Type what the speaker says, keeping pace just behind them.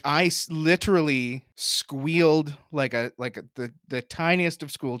literally squealed like the tiniest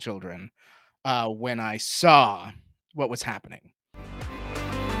of school children when I saw what was happening.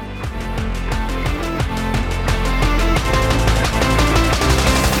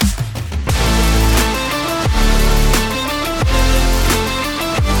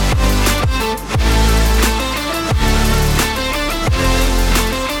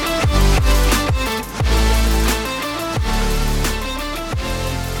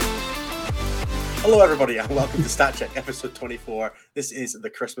 Hello, everybody, and welcome to Stat Check, episode 24. This is the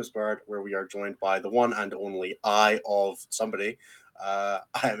Christmas Bird, where we are joined by the one and only I of somebody. I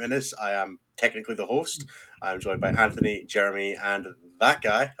am Innes. I am technically the host. I am joined by Anthony, Jeremy, and that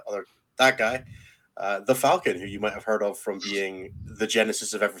guy, the Falcon, who you might have heard of from being the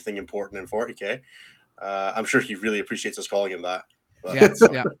genesis of everything important in 40k. I'm sure he really appreciates us calling him that.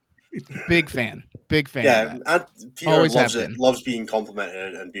 But, yeah. Big fan. Yeah, and Peter Always loves being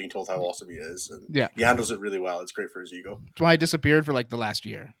complimented and being told how awesome he is. And he handles it really well. It's great for his ego. That's why I disappeared for like the last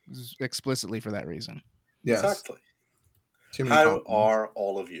year, explicitly for that reason. Yes. Exactly. How are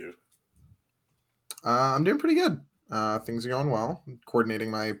all of you? I'm doing pretty good. Things are going well. Coordinating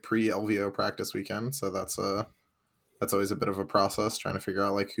my pre-LVO practice weekend, so that's always a bit of a process, trying to figure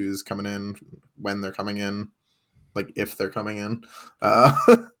out like who's coming in, when they're coming in, like if they're coming in.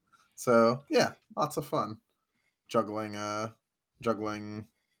 So yeah, lots of fun. Juggling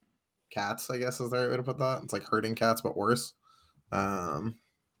cats, I guess is the right way to put that. It's like herding cats, but worse. I'm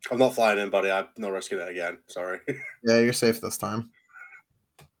not flying in, buddy. I'm not risking it again. Sorry. Yeah, you're safe this time.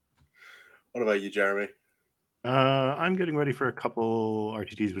 What about you, Jeremy? I'm getting ready for a couple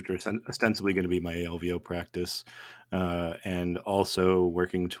RTTs, which are ostensibly going to be my LVO practice, and also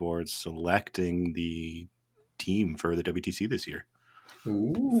working towards selecting the team for the WTC this year.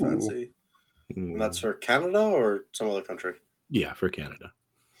 Ooh. Fancy. And that's for Canada or some other country? Yeah, for Canada.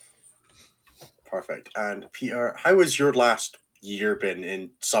 Perfect. And Peter, how has your last year been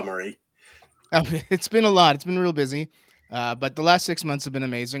in summary? It's been a lot. It's been real busy. But the last 6 months have been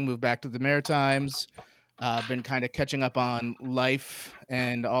amazing. Moved back to the Maritimes. Been kind of catching up on life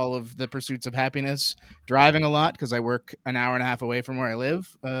and all of the pursuits of happiness. Driving a lot because I work an hour and a half away from where I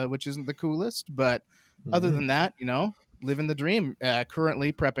live, which isn't the coolest. But other than that, living the dream.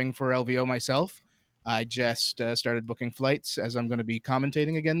 Currently prepping for LVO myself. I just started booking flights as I'm going to be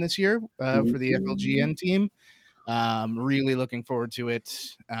commentating again this year for the FLGN team. Really looking forward to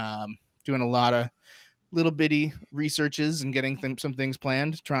it. Doing a lot of little bitty researches and getting some things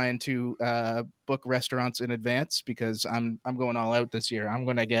planned, trying to book restaurants in advance because I'm going all out this year. I'm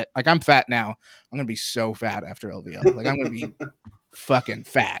going to get I'm fat now. I'm going to be so fat after LVO. Like I'm going to be fucking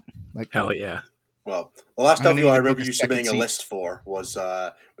fat. Like hell yeah. Well, the last LVO I remember you submitting a list for was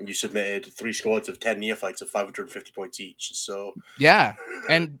when you submitted 3 squads of 10 neophytes of 550 points each. So yeah,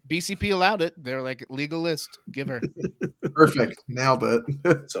 and BCP allowed it. They're like, legal list, give her. Perfect, nailed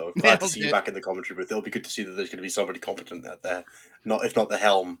it. So glad to see you back in the commentary booth. It'll be good to see that there's going to be somebody competent at the, if not the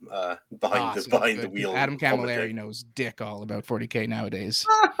helm, behind the wheel. Adam Camilleri knows dick all about 40k nowadays.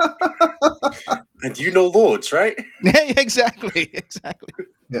 And you know loads, right? Exactly.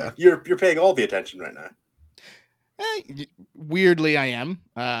 Yeah, you're paying all the attention right now. Weirdly, I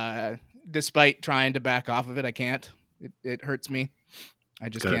am. Despite trying to back off of it, I can't. It hurts me. I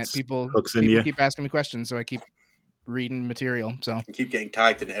just can't. People keep asking me questions, so I keep reading material. So you keep getting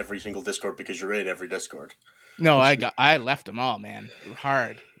tagged in every single Discord because you're in every Discord. No, I left them all, man.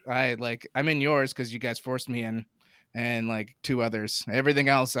 Hard. I'm in yours because you guys forced me in, and like 2 others. Everything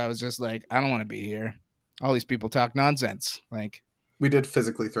else, I was just like, I don't want to be here. All these people talk nonsense. Like. We did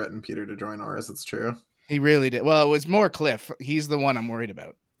physically threaten Peter to join ours. It's true. He really did. Well, it was more Cliff. He's the one I'm worried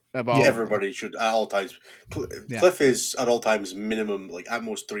about. Everybody should at all times. Cliff is at all times minimum, like at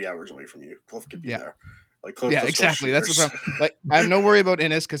most 3 hours away from you. Cliff could be there. Like Cliff exactly. That's the problem. Like I have no worry about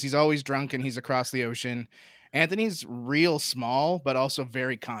Innes because he's always drunk and he's across the ocean. Anthony's real small, but also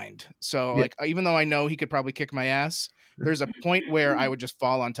very kind. So like, even though I know he could probably kick my ass, there's a point where I would just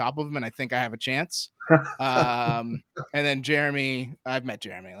fall on top of him and I think I have a chance. And then Jeremy, I've met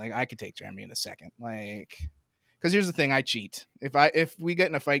Jeremy. Like I could take Jeremy in a second. Like, because here's the thing, I cheat. If we get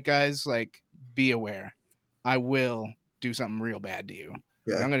in a fight, guys, like be aware. I will do something real bad to you.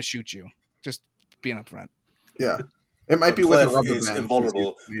 Yeah. Like, I'm gonna shoot you. Just being up front. Yeah. It might be Cliff is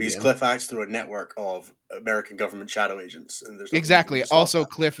invulnerable because Cliff acts through a network of American government shadow agents. And there's exactly. Also,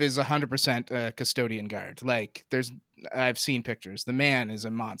 Cliff is 100% custodian guard. Like, I've seen pictures. The man is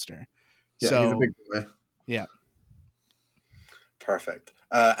a monster. Yeah, so, he's a big boy. Yeah. Perfect.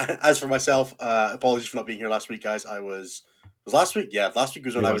 As for myself, apologies for not being here last week, guys. Was last week? Yeah, last week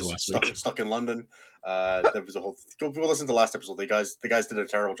was when I was stuck in London. There was a whole. Go listen to the last episode. The guys did a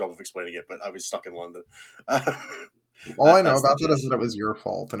terrible job of explaining it, but I was stuck in London. All I know That's the about that is gist. that it was your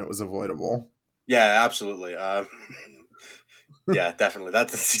fault and it was avoidable. Yeah, absolutely. Yeah, definitely.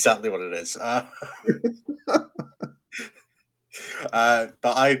 That's exactly what it is. But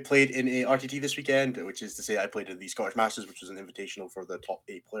I played in a RTT this weekend, which is to say I played in the Scottish Masters, which was an invitational for the top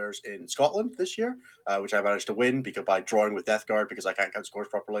 8 players in Scotland this year, which I managed to win because by drawing with Death Guard because I can't count scores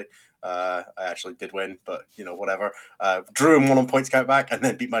properly. I actually did win, but whatever. Drew and won on points count back and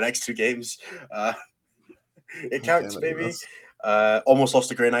then beat my next 2 games. It counts, baby. Almost lost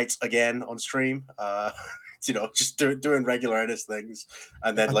to Grey Knights again on stream. Just doing regular Ennis things,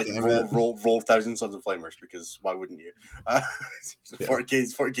 and then roll 1,000 Sons of Flamers because why wouldn't you?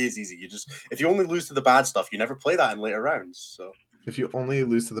 40K is easy. If you only lose to the bad stuff, you never play that in later rounds. So if you only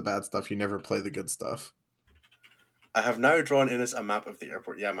lose to the bad stuff, you never play the good stuff. I have now drawn Ennis a map of the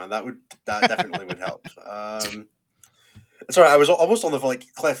airport. Yeah, man, that definitely would help. Sorry, I was almost on the phone,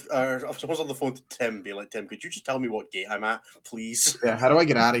 Cliff. I was almost on the phone to Tim, being like, Tim, could you just tell me what gate I'm at, please? Yeah, how do I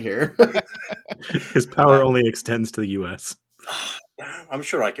get out of here? His power only extends to the US. I'm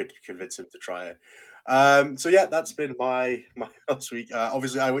sure I could convince him to try it. So yeah, that's been my last week.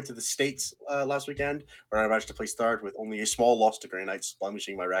 Obviously, I went to the States last weekend where I managed to place 3rd with only a small loss to Grey Knights,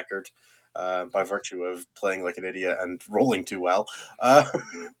 blemishing my record by virtue of playing like an idiot and rolling too well.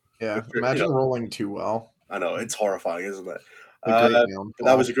 Yeah, imagine rolling too well. I know, it's horrifying, isn't it?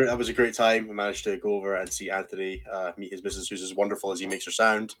 That was a great time. I managed to go over and see Anthony, meet his missus, who's as wonderful as he makes her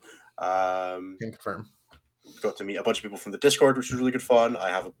sound. Can confirm. Got to meet a bunch of people from the Discord, which was really good fun. I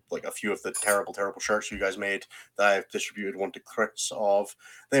have a few of the terrible shirts you guys made that I've distributed one to Chris of.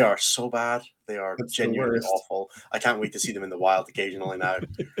 They are so bad. They are genuinely awful. I can't wait to see them in the wild occasionally now.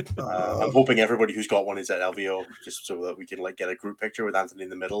 I'm hoping everybody who's got one is at LVO, just so that we can get a group picture with Anthony in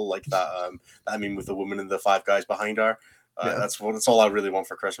the middle, like that. With the woman and the 5 guys behind her. That's all I really want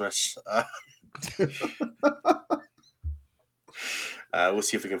for Christmas. We'll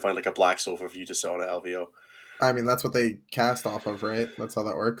see if we can find a black sofa for you to sit on at LVO. I mean, that's what they cast off of, right? That's how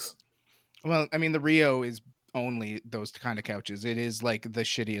that works. Well, I mean, the Rio is only those kind of couches. It is the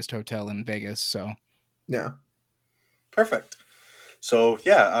shittiest hotel in Vegas. So, yeah, perfect. So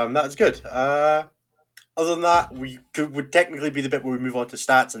yeah, that's good. Other than that, would technically be the bit where we move on to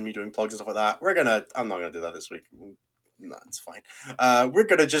stats and me doing plugs and stuff like that. I'm not gonna do that this week. No, it's fine. We're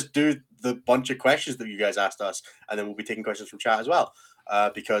gonna just do the bunch of questions that you guys asked us, and then we'll be taking questions from chat as well.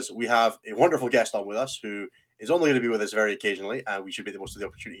 Because we have a wonderful guest on with us who is only going to be with us very occasionally, and we should be the most of the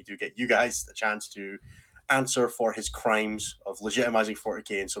opportunity to get you guys a chance to answer for his crimes of legitimizing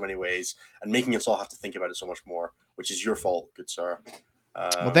 40K in so many ways and making us all have to think about it so much more, which is your fault, good sir.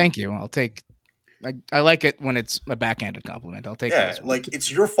 Well, thank you. I'll take. I like it when it's a backhanded compliment. I'll take. Yeah, it's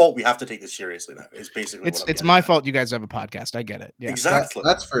your fault. We have to take this seriously now. Is basically it's my fault. You guys have a podcast. I get it. Yeah, exactly.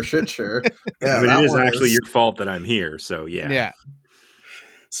 That's for shit. Sure. Yeah, I mean, it is actually your fault that I'm here. So yeah. Yeah.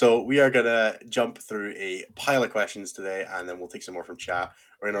 So we are going to jump through a pile of questions today, and then we'll take some more from chat.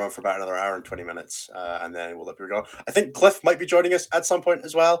 We're going to run for about another hour and 20 minutes, and then we'll let people go. I think Cliff might be joining us at some point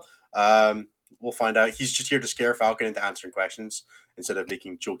as well. We'll find out. He's just here to scare Falcon into answering questions instead of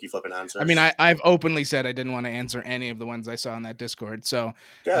making jokey, flippant answers. I mean, I've openly said I didn't want to answer any of the ones I saw in that Discord. So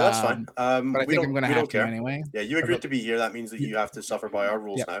yeah, that's fine. But I think I'm going to have to anyway. Yeah, you agreed to be here. That means that you have to suffer by our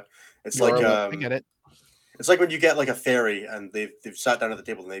rules now. It's I get it. It's like when you get a fairy and they've sat down at the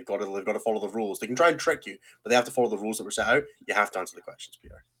table and they've got to follow the rules. They can try and trick you, but they have to follow the rules that were set out. You have to answer the questions,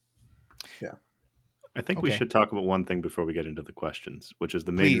 Peter. Yeah. I think we should talk about one thing before we get into the questions, which is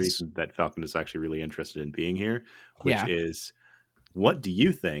the main reason that Falcon is actually really interested in being here, which is, what do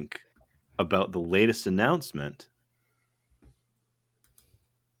you think about the latest announcement?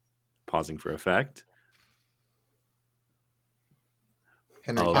 Pausing for effect.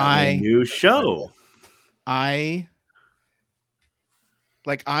 Henry Cavill, new show. I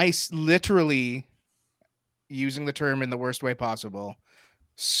literally, using the term in the worst way possible,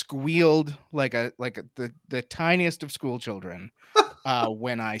 squealed like the tiniest of school children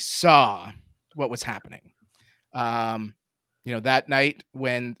when I saw what was happening. That night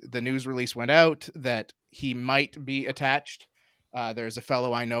when the news release went out that he might be attached, there's a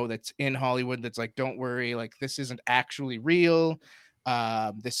fellow I know that's in Hollywood that's like, don't worry, this isn't actually real.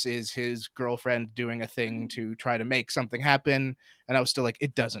 This is his girlfriend doing a thing to try to make something happen. And I was still like,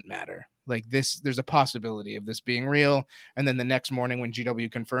 it doesn't matter. There's a possibility of this being real. And then the next morning when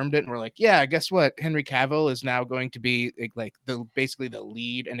GW confirmed it, and we're like, yeah, guess what? Henry Cavill is now going to be basically the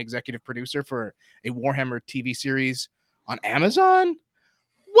lead and executive producer for a Warhammer TV series on Amazon.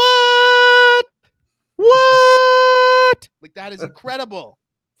 What? That is incredible.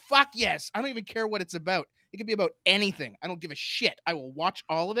 Fuck yes. I don't even care what it's about. It could be about anything. I don't give a shit. I will watch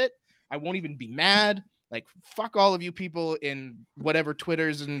all of it. I won't even be mad. Like, fuck all of you people in whatever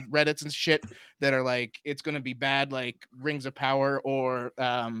Twitters and Reddits and shit that are like, it's going to be bad, like Rings of Power or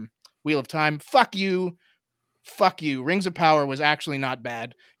Wheel of Time. Fuck you. Fuck you. Rings of Power was actually not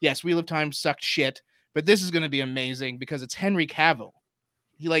bad. Yes, Wheel of Time sucked shit, but this is going to be amazing because it's Henry Cavill.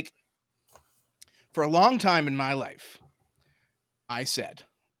 He, like, for a long time in my life, I said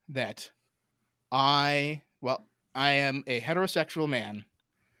that I am a heterosexual man,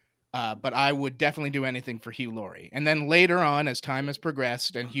 but I would definitely do anything for Hugh Laurie. And then later on, as time has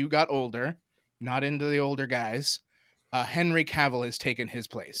progressed and Hugh got older, not into the older guys, Henry Cavill has taken his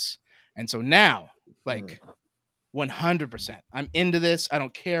place. And so now, like, 100%, I'm into this. I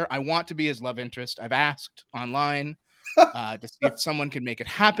don't care. I want to be his love interest. I've asked online to see if someone can make it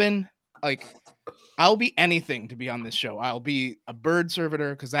happen. Like, I'll be anything to be on this show. I'll be a bird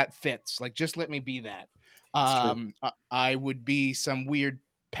servitor because that fits. Like, just let me be that. I would be some weird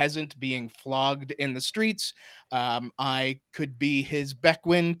peasant being flogged in the streets. I could be his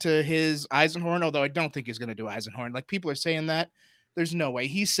Beckwin to his Eisenhorn, although I don't think he's going to do Eisenhorn. Like, people are saying that. There's no way.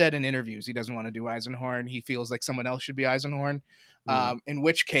 He said in interviews he doesn't want to do Eisenhorn. He feels like someone else should be Eisenhorn. In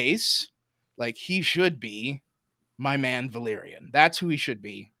which case, like, he should be my man Valerian. That's who he should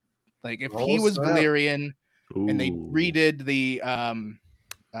be. Like, if he was Valerian and they redid the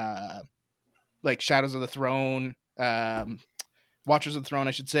like Shadows of the Throne, Watchers of the Throne,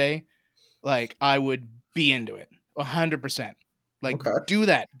 I should say, like, I would be into it 100%. Like, do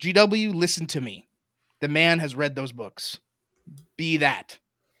that. GW, listen to me. The man has read those books. Be that.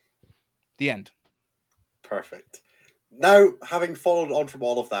 The end. Perfect. Now, having followed on from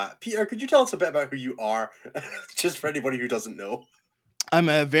all of that, Peter, could you tell us a bit about who you are, just for anybody who doesn't know? I'm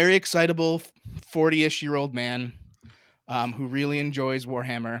a very excitable 40-ish-year-old man who really enjoys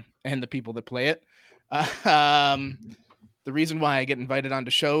Warhammer and the people that play it. The reason why I get invited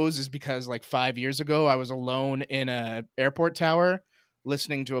onto shows is because, like, 5 years ago, I was alone in a airport tower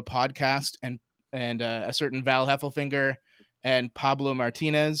listening to a podcast, and a certain Val Heffelfinger and Pablo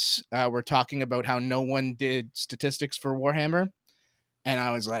Martinez were talking about how no one did statistics for Warhammer. And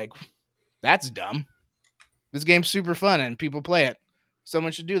I was like, that's dumb. This game's super fun and people play it.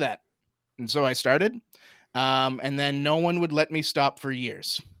 Someone should do that. And so I started. And then no one would let me stop for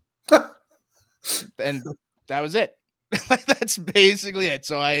years. And that was it. That's basically it.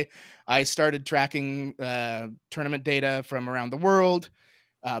 So I started tracking tournament data from around the world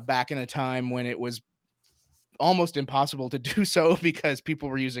back in a time when it was almost impossible to do so because people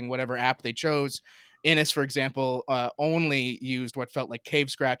were using whatever app they chose. Innis, for example, only used what felt like cave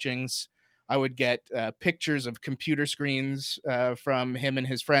scratchings. I would get pictures of computer screens from him and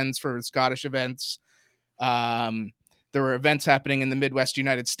his friends for Scottish events. There were events happening in the Midwest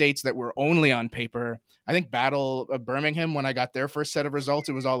United States that were only on paper. I think Battle of Birmingham, when I got their first set of results,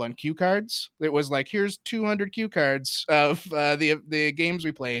 it was all on cue cards. It was like, here's 200 cue cards of the games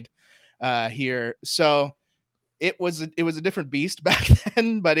we played here. So it was a different beast back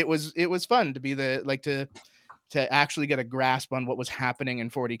then, but it was fun to be to actually get a grasp on what was happening in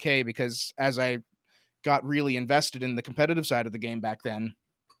 40K, because as I got really invested in the competitive side of the game back then,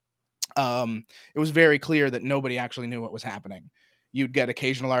 it was very clear that nobody actually knew what was happening. You'd get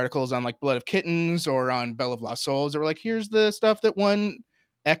occasional articles on, like, Blood of Kittens or on Bell of Lost Souls that were like, here's the stuff that won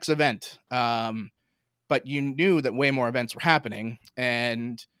X event. But you knew that way more events were happening,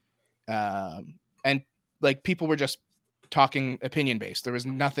 and like, people were just talking opinion based. There was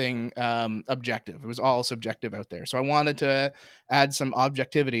nothing objective. It was all subjective out there. So I wanted to add some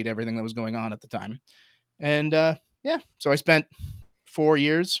objectivity to everything that was going on at the time. And so I spent 4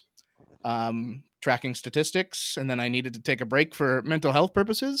 years tracking statistics, and then I needed to take a break for mental health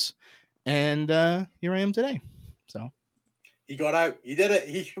purposes. And here I am today. So he got out. He did it.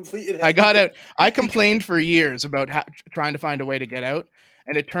 He completed it. I got out. I complained for years about trying to find a way to get out,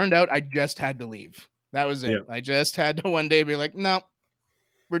 and it turned out I just had to leave. That was it. Yeah. I just had to one day be like, no,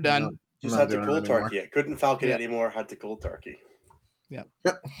 we're done. No, just had to cold turkey it. Couldn't Falcon anymore. Had to cold turkey. Yeah.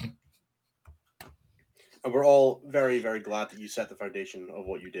 And we're all very, very glad that you set the foundation of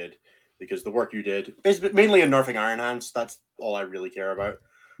what you did, because the work you did, basically mainly in nerfing Iron Hands, that's all I really care about.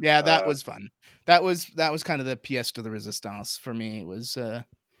 Yeah, that was fun. That was kind of the pièce de la résistance for me. It was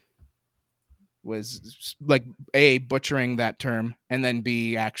like, A, butchering that term, and then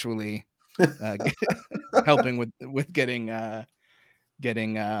B, actually helping with getting Iron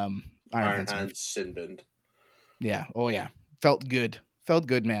Hands Sinbind. Yeah. Oh yeah. Felt good,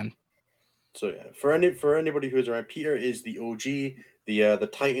 man. So yeah, for anybody who's around, Peter is the OG, the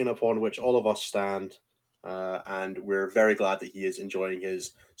titan upon which all of us stand. And we're very glad that he is enjoying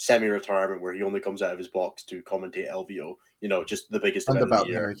his semi-retirement where he only comes out of his box to commentate LVO. Just the biggest And event of about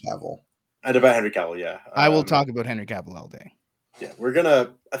the year. Henry Cavill. And about Henry Cavill, yeah. I will talk about Henry Cavill all day. Yeah,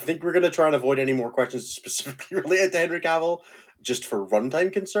 I think we're gonna try and avoid any more questions specifically related to Henry Cavill, just for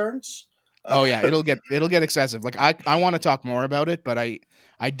runtime concerns. Oh yeah, it'll get excessive. Like I want to talk more about it, but I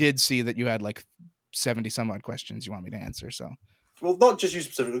did see that you had like 70 some odd questions you want me to answer. So well, not just you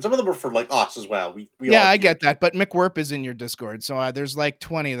specifically. Some of them are for like us as well. We yeah, all I get that. But McWhirp is in your Discord, so there's like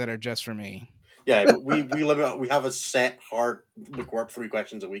 20 that are just for me. Yeah, but we limit. We have a set hard McWhirp 3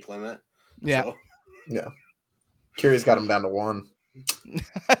 questions a week limit. Yeah, so. Yeah. Curious got him down to 1.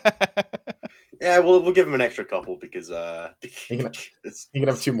 Yeah, we'll give him an extra couple because he can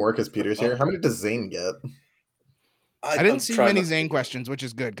have 2 more because Peter's here. How many does Zane get? I didn't see many Zane questions, which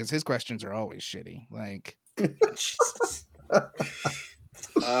is good because his questions are always shitty. Like,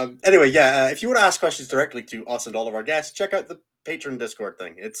 anyway, yeah. If you want to ask questions directly to us and all of our guests, check out the Patreon Discord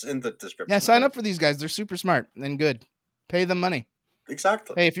thing. It's in the description. Yeah, sign up for these guys. They're super smart and good. Pay them money.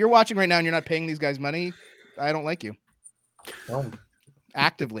 Exactly. Hey, if you're watching right now and you're not paying these guys money, I don't like you. Oh.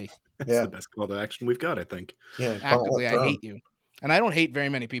 Actively. That's the best call to action we've got, I think. Yeah, actively, I hate you. And I don't hate very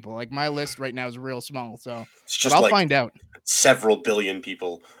many people. Like my list right now is real small, so it's just I'll find out. Several billion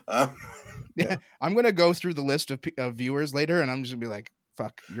people. Yeah, I'm gonna go through the list of viewers later, and I'm just gonna be like,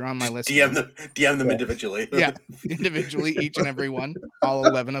 "Fuck, you're on my list." DM them individually. Yeah, individually, each and every one, all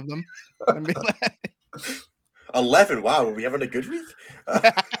 11 of them. 11. Wow, are we having a good week?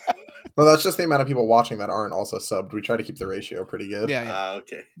 Well, that's just the amount of people watching that aren't also subbed. We try to keep the ratio pretty good. Yeah.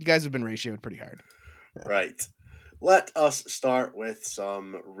 Okay. You guys have been ratioed pretty hard. Yeah. Right. Let us start with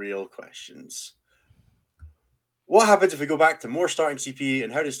some real questions. What happens if we go back to more starting CP,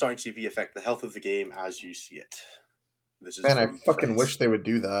 and how does starting CP affect the health of the game as you see it? This is. Man, I fucking wish they would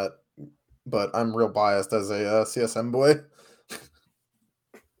do that, but I'm real biased as a CSM boy.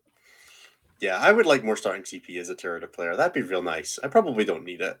 Yeah, I would like more starting CP as a Tyranitar player. That'd be real nice. I probably don't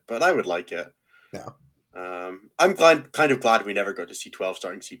need it, but I would like it. Yeah. I'm kind of glad we never got to see 12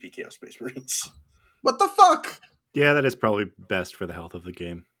 starting CP Chaos Space Marines. What the fuck? Yeah, that is probably best for the health of the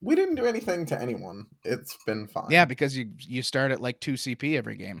game. We didn't do anything to anyone. It's been fine. Yeah, because you start at like 2 CP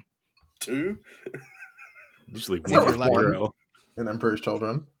every game. 2? Usually If you're 1 in Emperor's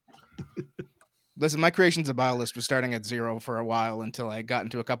Children. Listen, my Creations of Bile list was starting at 0 for a while until I got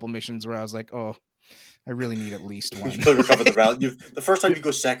into a couple missions where I was like, oh, I really need at least 1. You recover the relic. The first time you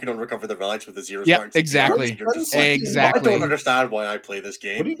go second on recover the relics with a 0 starting CP. Exactly. Exactly. I don't understand why I play this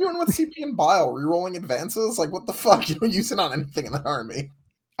game. What are you doing with CP and Bile? Rerolling advances? Like, what the fuck? You don't use it on anything in the army.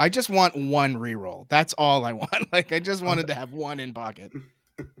 I just want 1 reroll. That's all I want. Like, I just wanted to have 1 in pocket.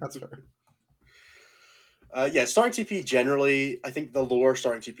 That's fair. Yeah, starting TP generally, I think the lower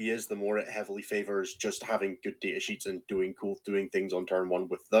starting TP is, the more it heavily favors just having good data sheets and doing things on turn 1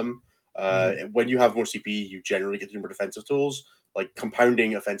 with them. When you have more CP, you generally get more defensive tools. Like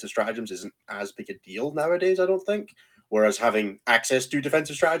compounding offensive stratagems isn't as big a deal nowadays, I don't think. Whereas having access to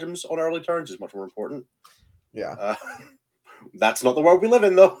defensive stratagems on early turns is much more important. Yeah. That's not the world we live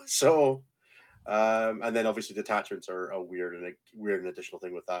in, though. So, and then obviously detachments are a weird and additional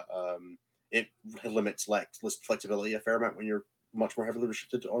thing with that. It limits list flexibility a fair amount when you're much more heavily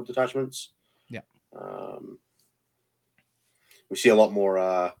restricted on detachments. Yeah. We see a lot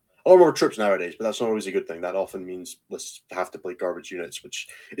more troops nowadays, but that's not always a good thing. That often means lists have to play garbage units, which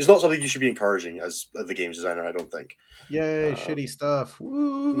is not something you should be encouraging as the games designer, I don't think. Yay, shitty stuff.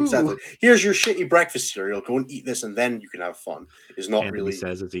 Woo. Exactly. Here's your shitty breakfast cereal. Go and eat this, and then you can have fun. Is not Anthony really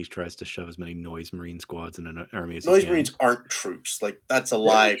says as he tries to shove as many Noise Marine squads in an army as Noise he can. Marines aren't troops. Like, that's a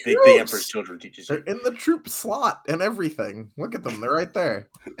lie. Big Emperor's Children teaches you. They're in the troop slot and everything. Look at them. They're right there.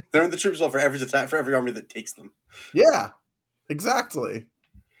 They're in the troop slot for every attack, for every army that takes them. Yeah, exactly.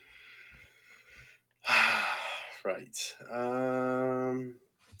 Right.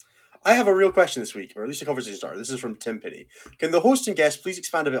 I have a real question this week, or at least a conversation starter. This is from Tim Pitty. Can the host and guest please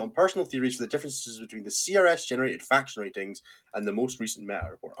expand a bit on personal theories for the differences between the CRS-generated faction ratings and the most recent meta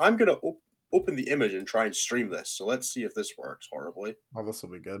report? I'm going to open the image and try and stream this, so let's see if this works horribly. Oh, this will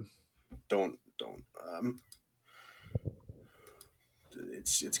be good. Don't.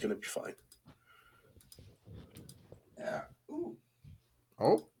 It's going to be fine. Yeah. Ooh.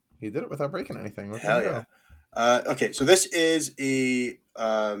 Oh, he did it without breaking anything. Hell yeah. Okay, so this is a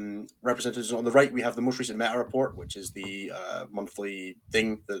representation. On the right, we have the most recent meta report, which is the monthly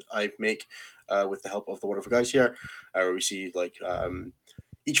thing that I make with the help of the wonderful guys here, where we see like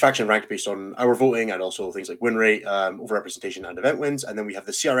each faction ranked based on our voting and also things like win rate, overrepresentation, and event wins. And then we have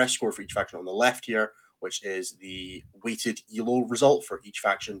the CRS score for each faction on the left here, which is the weighted ELO result for each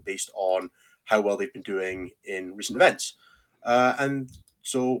faction based on how well they've been doing in recent events. And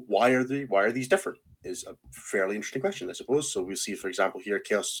so why are these different? Is a fairly interesting question, I suppose. So we'll see, for example, here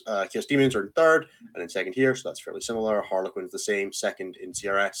Chaos Demons are in third and in second here, so that's fairly similar. Harlequin's the same, second in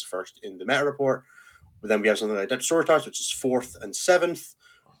CRS, first in the meta report. But then we have something like Dead Sorotars, which is fourth and seventh,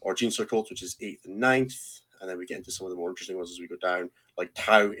 or Gene Circles, which is eighth and ninth. And then we get into some of the more interesting ones as we go down, like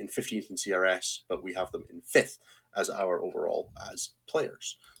Tau in 15th in CRS, but we have them in 5th as our overall as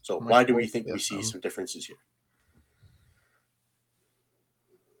players. So why do we think we see some differences here?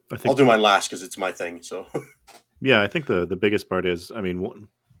 I'll do mine last because it's my thing. So yeah, I think the biggest part is, I mean,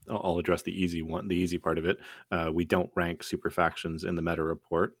 I'll address the easy one, the easy part of it. We don't rank super factions in the meta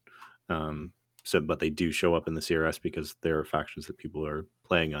report. But they do show up in the CRS because there are factions that people are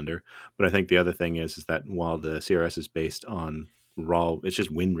playing under. But I think the other thing is that while the CRS is based on raw, it's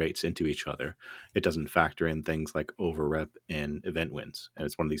just win rates into each other. It doesn't factor in things like overrep and event wins. And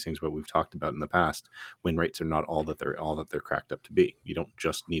it's one of these things where we've talked about in the past. Win rates are not all that they're cracked up to be. You don't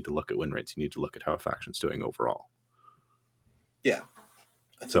just need to look at win rates. You need to look at how a faction's doing overall. Yeah.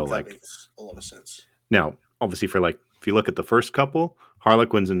 I think that makes a lot of sense. Now, obviously, if you look at the first couple,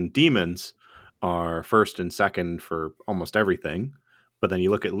 Harlequins and Demons are first and second for almost everything. But then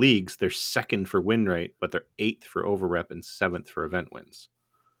you look at leagues, they're second for win rate, but they're 8th for overrep and 7th for event wins.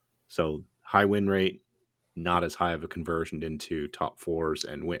 So high win rate, not as high of a conversion into top 4s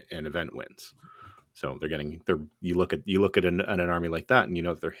and event wins. So you look at an army like that, and you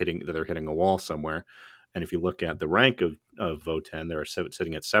know that they're hitting a wall somewhere. And if you look at the rank of Voten, they're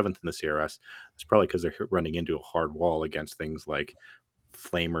sitting at 7th in the CRS. It's probably because they're running into a hard wall against things like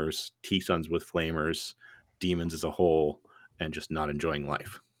Flamers, T-Suns with Flamers, Demons as a whole, and just not enjoying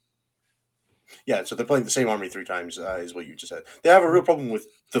life. Yeah, so they're playing the same army 3 times, is what you just said. They have a real problem with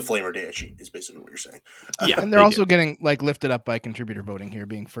the Flamer data sheet, is basically what you're saying. Yeah, and they're also getting lifted up by contributor voting here,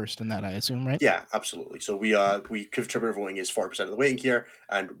 being first in that, I assume, right? Yeah, absolutely. So we contributor voting is 40% of the weighting here,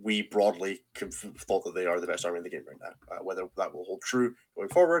 and we broadly thought that they are the best army in the game right now. Whether that will hold true going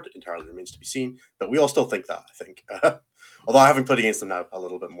forward entirely remains to be seen, but we all still think that, I think. Although I haven't played against them now a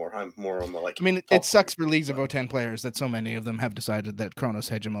little bit more. I'm more on the I mean, it sucks for Leagues of O10 players that so many of them have decided that Chronos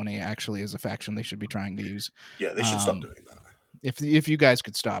Hegemony actually is a faction they should be trying to use. Yeah, they should stop doing that. If you guys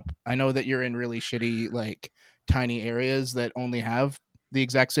could stop. I know that you're in really shitty, tiny areas that only have the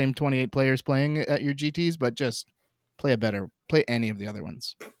exact same 28 players playing at your GTs, but just play any of the other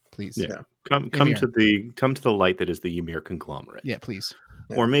ones, please. Yeah, come to the light that is the Ymir conglomerate. Yeah, please.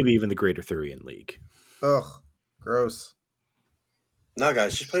 Or maybe even the Greater Thurian League. Ugh, gross. No,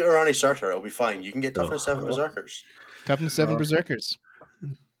 guys, just play Urani Sartor. It'll be fine. You can get toughness 7 berserkers. Toughness 7 berserkers.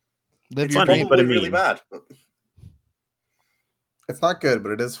 Live your dream, but it's really bad. It's not good,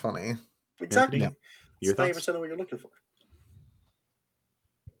 but it is funny. Exactly. Yeah. It's 90% of what you're looking for.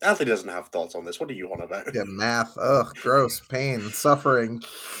 Anthony doesn't have thoughts on this. What are you on about? Yeah, math. Ugh, gross. Pain, suffering.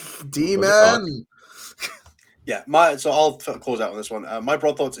 Demon. Yeah, so I'll close out on this one. My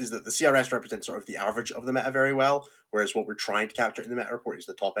broad thoughts is that the CRS represents sort of the average of the meta very well, whereas what we're trying to capture in the meta report is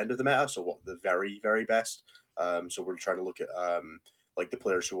the top end of the meta, so what the very, very best. So we're trying to look at the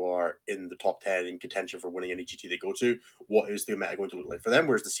players who are in the top 10 in contention for winning any GT they go to. What is the meta going to look like for them?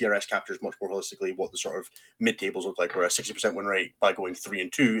 Whereas the CRS captures much more holistically what the sort of mid-tables look like, where a 60% win rate by going 3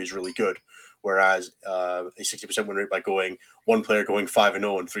 and 2 is really good, whereas a 60% win rate by going one player going 5 and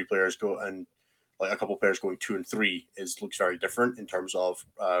 0 and 3 players go and a couple players going 2 and 3 looks very different in terms of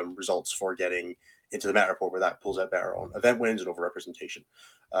results for getting into the meta report, where that pulls out better on event wins and overrepresentation.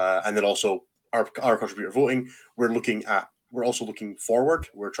 And then also our contributor voting, we're also looking forward.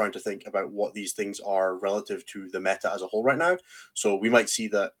 We're trying to think about what these things are relative to the meta as a whole right now. So we might see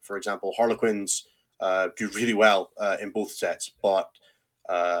that, for example, Harlequins do really well in both sets, but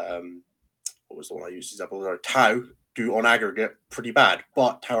what was the one I used as example? Tau do on aggregate pretty bad,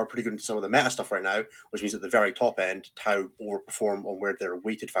 but Tau are pretty good into some of the meta stuff right now, which means at the very top end, Tau overperform on where their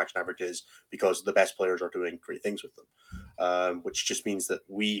weighted faction average is because the best players are doing great things with them, which just means that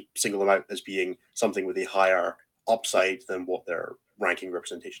we single them out as being something with a higher upside than what their ranking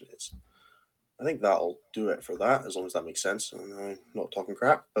representation is. I think that'll do it for that, as long as that makes sense. I'm not talking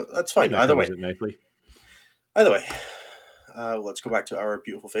crap, but that's fine. Either way, let's go back to our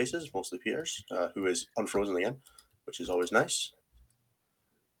beautiful faces, mostly Peter's, who is unfrozen again, which is always nice.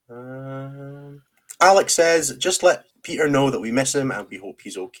 Alex says, just let Peter know that we miss him and we hope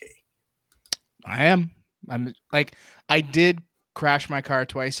he's okay. I'm I did crash my car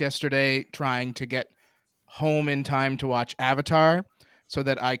twice yesterday trying to get home in time to watch Avatar so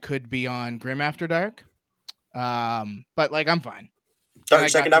that I could be on Grim After Dark. But I'm fine.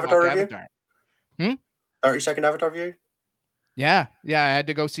 30-second Avatar review? 30-second Avatar view? Yeah, I had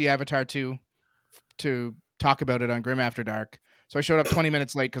to go see Avatar 2. to talk about it on Grim After Dark. So I showed up 20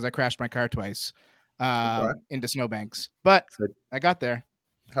 minutes late because I crashed my car twice into snowbanks. But I got there.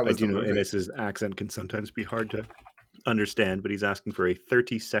 How I was do the know movie? Innes's accent can sometimes be hard to understand, but he's asking for a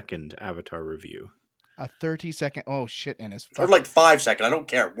 30-second Avatar review. A 30-second. Oh shit, Ennis. Or like 5 second. I don't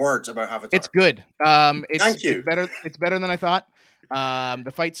care. Words about Avatar. It's good. Thank you. It's better. It's better than I thought.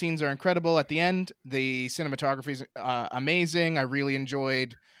 The fight scenes are incredible at the end. The cinematography is amazing. I really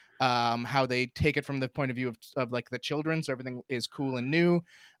enjoyed how they take it from the point of view of like the children. So everything is cool and new.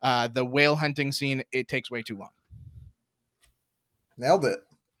 The whale hunting scene, it takes way too long. Nailed it.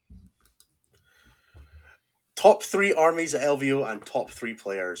 Top 3 armies at LVO and top 3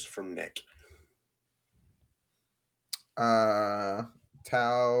 players from Nick. Tau,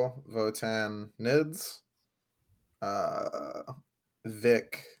 Votan, Nids,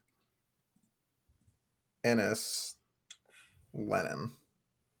 Vic, Ennis, Lennon.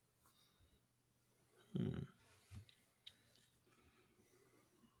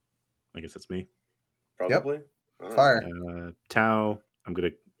 I guess that's me. Probably. Yep. Fire. Tau, I'm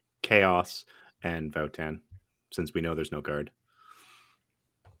going to Chaos and Votan, since we know there's no guard.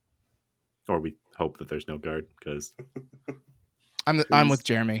 Or we hope that there's no guard, because I'm with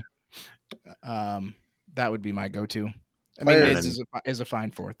Jeremy. That would be my go-to. I mean, Players. Nids is a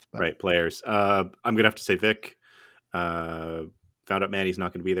fine fourth. But. Right, players. I'm going to have to say Vic. Found out Manny's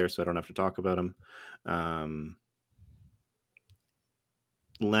not going to be there, so I don't have to talk about him.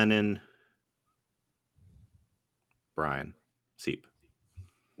 Lennon, Brian, Seep.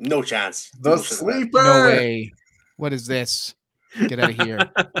 No chance. The sleeper. No way. What is this? Get out of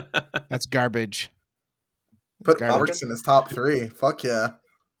here. That's garbage. Put Garbage. Orcs in his top 3. Fuck yeah.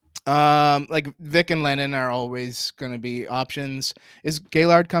 Like Vic and Lennon are always going to be options. Is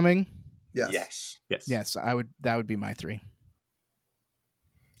Gaylord coming? Yes. Yes, that would be my 3.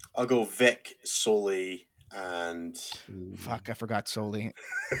 I'll go Vic, Soli, and Fuck, I forgot Soli.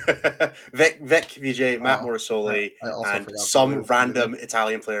 Vic, VJ, Matt Morrisoli, I also and forgot some Soli. random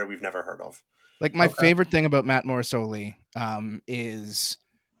Italian player we've never heard of. Like my Okay. favorite thing about Matt Morrisoli is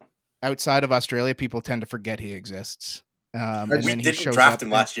outside of Australia, people tend to forget he exists. And We then he didn't shows draft up him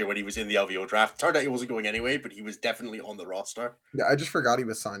last year when he was in the LVO draft. Turned out he wasn't going anyway, but he was definitely on the roster. Yeah, I just forgot he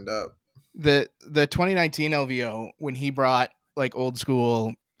was signed up. The 2019 LVO when he brought like old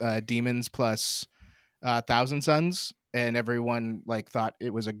school demons plus Thousand Suns, and everyone like thought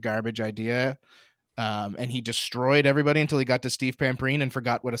it was a garbage idea. And he destroyed everybody until he got to Steve Pamprine and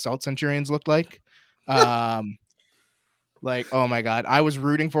forgot what Assault Centurions looked like. Like, oh my God, I was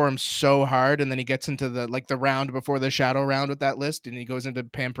rooting for him so hard. And then he gets into the round before the shadow round with that list, and he goes into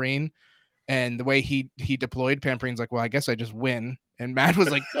Pamprine, and the way he deployed, Pamprine's like, well, I guess I just win. And Matt was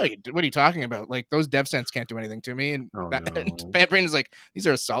like, oh, what are you talking about? Like, those dev cents can't do anything to me. And, and Pamprine is like, these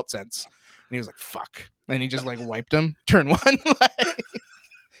are Assault cents. And he was like, fuck. And he just like wiped him turn 1.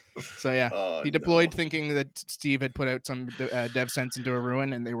 So yeah, he deployed thinking that Steve had put out some dev sense into a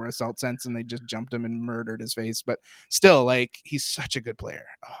ruin, and they were Assault sense, and they just jumped him and murdered his face. But still, like, he's such a good player.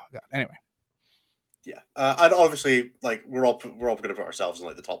 Oh God. Anyway. Yeah, and obviously, like we're all going to put ourselves in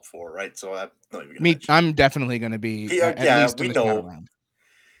like the top 4, right? So I'm not even gonna I'm definitely going to be. At least we in the shadow know. round.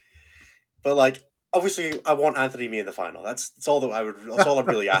 But like, obviously, I want Anthony me in the final. That's all that I would. That's all I'm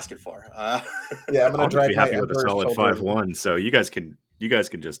really asking for. Yeah, I'm gonna drag be my happy with a Emperor's solid Children. 5-1. So you guys can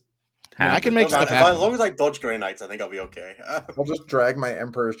just. Yeah, I can make stuff as happen. long as I dodge Grey Knights, I think I'll be okay. I'll just drag my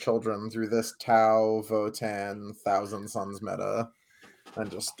Emperor's Children through this Tau, Votan, Thousand Suns meta,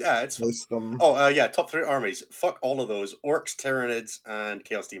 and just it's place them. Oh yeah, top 3 armies. Fuck all of those: Orcs, Tyranids, and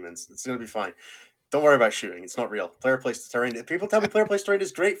Chaos Demons. It's gonna be fine. Don't worry about shooting. It's not real. Player place terrain. People tell me player place terrain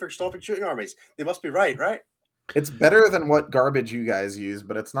is great for stopping shooting armies. They must be right? It's better than what garbage you guys use,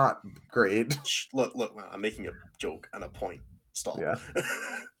 but it's not great. Look, man, I'm making a joke and a point. Stop. Yeah.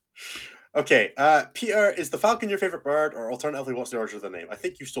 Okay, Peter, is the Falcon your favorite bird, or alternatively, what's the origin of the name? I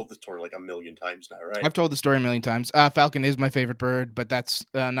think you've told this story like a million times now, right? I've told the story a million times. Falcon is my favorite bird, but that's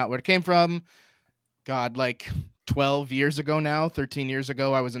not where it came from. God, like 12 years ago now, 13 years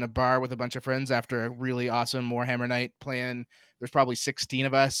ago, I was in a bar with a bunch of friends after a really awesome Warhammer night playing. There's probably 16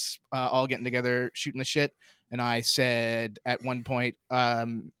 of us all getting together, shooting the shit. And I said at one point,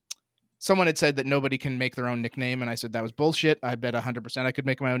 someone had said that nobody can make their own nickname. And I said, that was bullshit. I bet 100% I could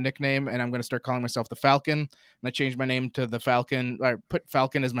make my own nickname. And I'm going to start calling myself the Falcon. And I changed my name to the Falcon. I put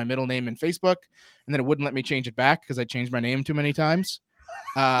Falcon as my middle name in Facebook. And then it wouldn't let me change it back because I changed my name too many times.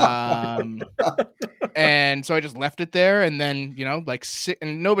 And so I just left it there. And then,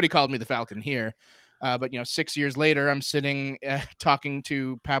 and nobody called me the Falcon here. But 6 years later, I'm sitting talking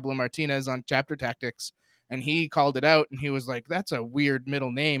to Pablo Martinez on Chapter Tactics. And he called it out, and he was like, that's a weird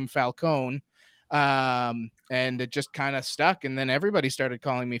middle name, Falcone. And it just kind of stuck. And then everybody started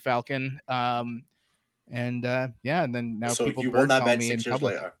calling me Falcon. And then now So people you won bird that call bet me in 6 years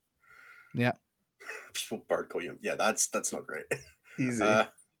public. later. Yeah. People bird call you. Yeah, that's not great. Easy.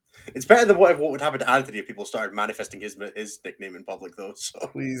 It's better than what would happen to Anthony if people started manifesting his nickname in public, though. So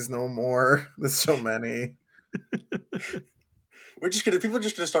Please, no more. There's so many. people are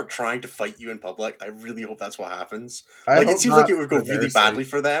just gonna start trying to fight you in public. I really hope that's what happens. I Like, it hope seems like not it would go for their really sake. badly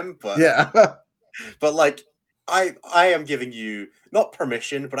for them, but Yeah. but like I am giving you not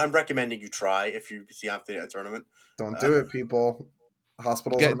permission, but I'm recommending you try if you see Anthony at a tournament. Don't do it, people.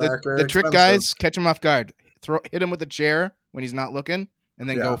 Hospitals in Get America are the trick, expensive. guys, catch him off guard. Hit him with a chair when he's not looking, and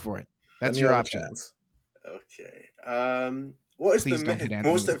then Yeah. go for it. That's Then you your have a option. chance. Okay. What is Please don't hit the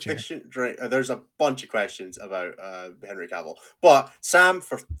Anthony most with a chair. efficient drink? There's a bunch of questions about Henry Cavill, but Sam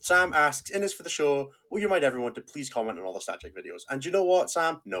asks, in this for the show, will you remind everyone to please comment on all the StatCheck videos? And you know what,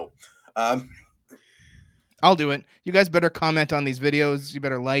 Sam? No. I'll do it. You guys better comment on these videos. You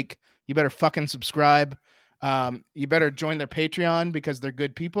better like. You better fucking subscribe. You better join their Patreon because they're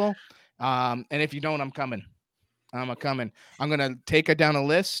good people. And if you don't, I'm coming. I'm coming. I'm going to take down a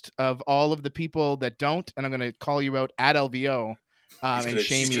list of all of the people that don't, and I'm going to call you out at LVO and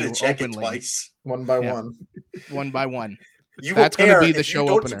shame you openly. Twice. One by one. One by one. That's going to be the if show you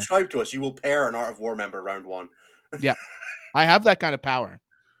don't opener. Subscribe to us, you will pair an Art of War member round one. Yeah. I have that kind of power.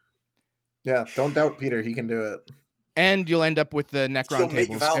 Yeah, don't doubt Peter. He can do it. And you'll end up with the Necron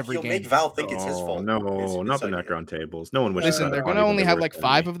tables every game. Make Val think it's his fault. No, not the Necron tables. No one wishes. Listen, they're going to only have like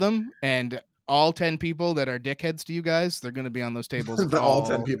 5 of them, and all 10 people that are dickheads to you guys, they're going to be on those tables. all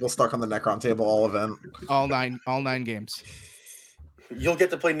 10 people stuck on the Necron table all event. All nine games. You'll get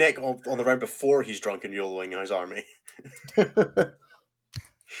to play Nick on the round before he's drunk and YOLOing his army.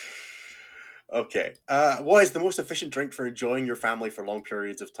 Okay. What is the most efficient drink for enjoying your family for long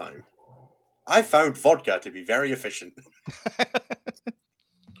periods of time? I found vodka to be very efficient.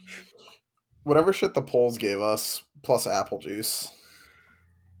 Whatever shit the polls gave us, plus apple juice.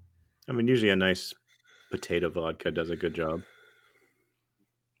 I mean, usually a nice potato vodka does a good job.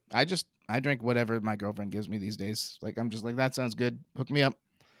 I drink whatever my girlfriend gives me these days. Like, I'm just like, that sounds good. Hook me up.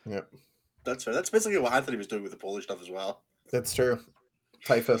 Yep. That's fair. That's basically what Anthony was doing with the Polish stuff as well. That's true.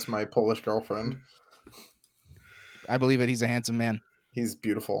 Typhus, my Polish girlfriend. I believe it. He's a handsome man. He's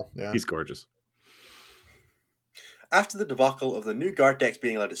beautiful. Yeah. He's gorgeous. After the debacle of the new guard decks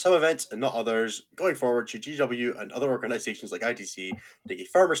being allowed at some events and not others, going forward, should GW and other organizations like ITC take a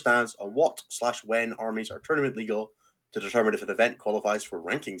firmer stance on what/when armies are tournament legal to determine if an event qualifies for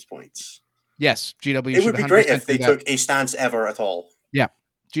rankings points? Yes, GW. It would be great if they took a stance ever at all. Yeah,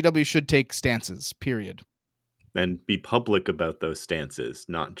 GW should take stances. Period. And be public about those stances,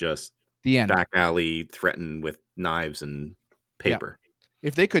 not just the end. Back alley threaten with knives and paper. Yeah.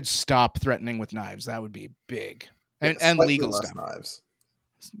 If they could stop threatening with knives, that would be big. And legal stuff. Knives.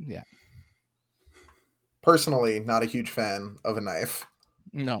 Yeah. Personally, not a huge fan of a knife.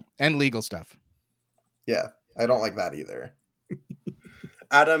 No, and legal stuff. Yeah, I don't like that either.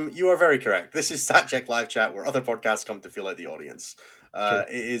 Adam, you are very correct. This is StatCheck Live Chat, where other podcasts come to feel like the audience. It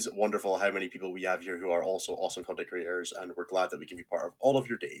is wonderful how many people we have here who are also awesome content creators, and we're glad that we can be part of all of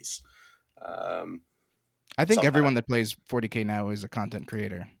your days. I think everyone that plays 40K now is a content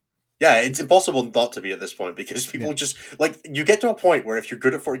creator. Yeah, it's impossible not to be at this point because people just like you get to a point where if you're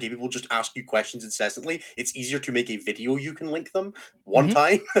good at 40K, people just ask you questions incessantly. It's easier to make a video you can link them one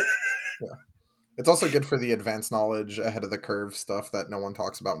time. Yeah. It's also good for the advanced knowledge ahead of the curve stuff that no one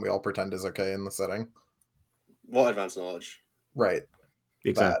talks about and we all pretend is okay in the setting. What advanced knowledge? Right.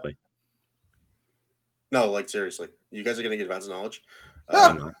 Exactly. No, like seriously. You guys are getting advanced knowledge?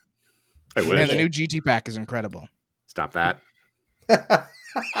 I wish. Man, the new GT pack is incredible. Stop that.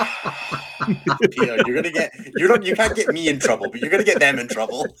 Peter, you can't get me in trouble, but you're gonna get them in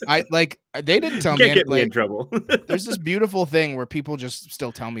trouble. They didn't tell me. Can't get me in trouble. There's this beautiful thing where people just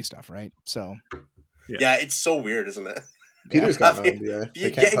still tell me stuff, right? So yeah, it's so weird, isn't it? Peter's got no idea.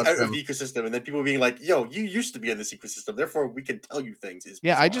 Getting out of the ecosystem and then people being like, yo, you used to be in this ecosystem, therefore we can tell you things.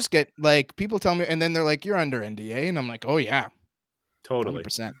 I just get like people tell me and then they're like, you're under NDA, and I'm like, oh yeah. Totally.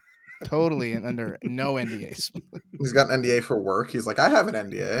 100%. Totally and under no NDAs. He's got an NDA for work. He's like, I have an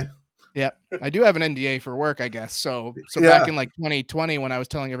NDA. Yeah, I do have an NDA for work, I guess. So back in like 2020 when I was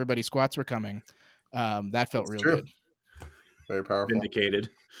telling everybody squats were coming, that felt real good. Very powerful.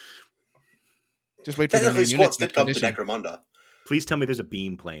 Vindicated. Just wait for the new squats did come to Necromunda. Please tell me there's a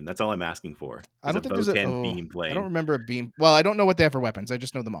beam plane. That's all I'm asking for. I don't think there's beam plane. I don't remember a beam. Well, I don't know what they have for weapons. I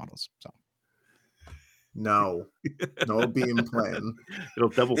just know the models. So No beam plane. It'll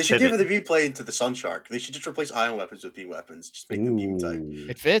double They should give pivot. the beam plane to the Sun Shark. They should just replace ion weapons with beam weapons. Just make them beam type. Ooh.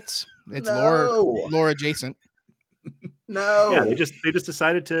 It fits. It's No. lore adjacent. No. Yeah, they just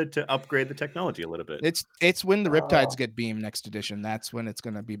decided to upgrade the technology a little bit. It's when the Riptides Oh. get beam next edition. That's when it's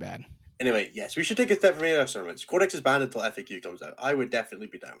gonna be bad. Anyway, yes, we should take a step from our sermons. Codex is banned until FAQ comes out. I would definitely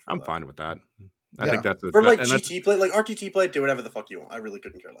be down for I'm that. fine with that. I Yeah. think that's For like and that's- GT play, like RTT play, do whatever the fuck you want. I really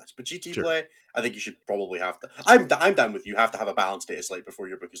couldn't care less. But GT Sure. play, I think you should probably have to. I'm down with you. Have to have a balanced data slate before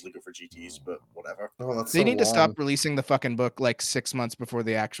your book is legal for GTs. But whatever. Oh, that's They so need to long. stop releasing the fucking book like 6 months before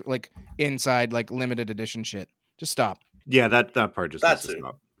the actual inside limited edition shit. Just stop. yeah, that part just That needs to too.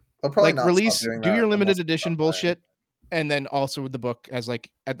 stop. They'll probably not stop Release, doing do that your unless limited they edition stop bullshit, and then also with the book as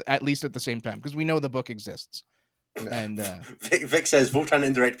at least at the same time, because we know the book exists. playing. And Vic says Votan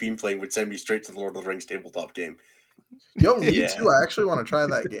indirect beam plane would send me straight to the Lord of the Rings tabletop game. Yo, me Yeah. too. I actually want to try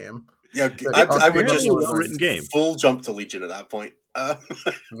that game. Yeah, Vic, I would apparently just a well-written game. full jump to Legion at that point.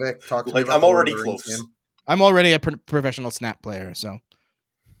 Vic, talk to me Like, about I'm the Lord already of the Rings close. game. I'm already a professional snap player, so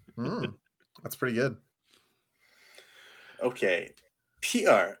That's pretty good. Okay,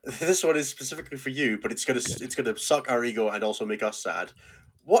 Peter, this one is specifically for you, but it's gonna suck our ego and also make us sad.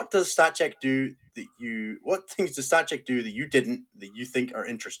 What does StatCheck do that you? What things does StatCheck do that you didn't that you think are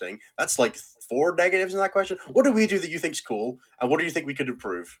interesting? That's like 4 negatives in that question. What do we do that you think's cool, and what do you think we could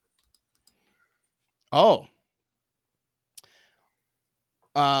improve? well,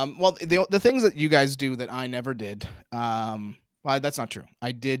 the things that you guys do that I never did. Well, that's not true.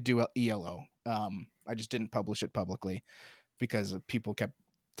 I did do ELO. I just didn't publish it publicly because people kept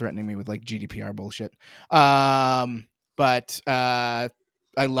threatening me with GDPR bullshit. But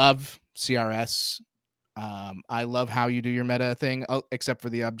I love CRS. I love how you do your meta thing, except for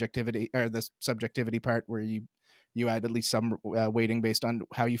the objectivity or the subjectivity part where you add at least some weighting based on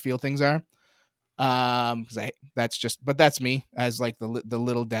how you feel things are. Because that's me as the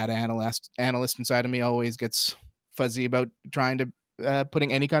little data analyst inside of me always gets fuzzy about trying to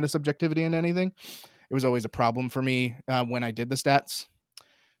putting any kind of subjectivity in anything. It was always a problem for me when I did the stats.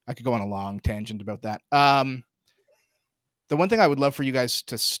 I could go on a long tangent about that. The one thing I would love for you guys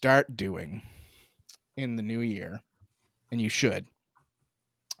to start doing in the new year, and you should,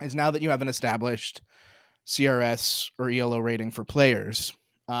 is now that you have an established CRS or ELO rating for players,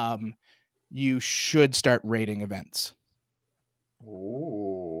 you should start rating events.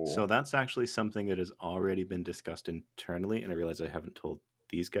 Ooh. So that's actually something that has already been discussed internally, and I realize I haven't told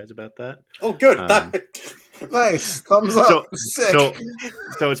these guys about that. Oh, good. Nice. Thumbs up. Sick.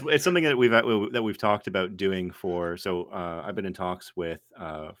 So it's something that we've talked about doing for. So I've been in talks with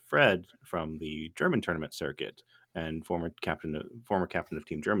Fred from the German tournament circuit and former captain of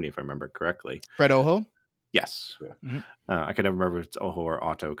Team Germany, if I remember correctly. Fred Oho? Yes. Yeah. Mhm. I can never remember if it's Oho or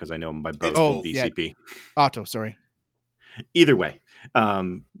Otto because I know him by both Oh, DCP. Otto, sorry. Either way,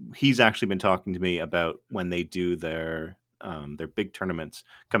 he's actually been talking to me about when they do their big tournaments,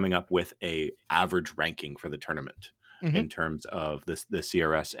 coming up with a average ranking for the tournament in terms of the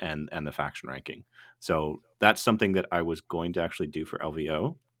CRS and the faction ranking. So that's something that I was going to actually do for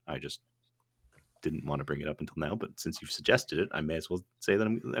LVO. I just didn't want to bring it up until now, but since you've suggested it, I may as well say that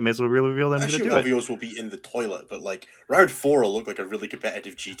I may as well really reveal that I'm going to do it. LVOs will be in the toilet, but round 4 will look like a really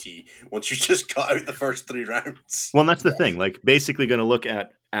competitive GT once you just cut out the first 3 rounds. Well, and that's the thing. Basically going to look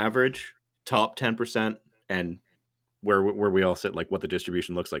at average, top 10%, and where we all sit, what the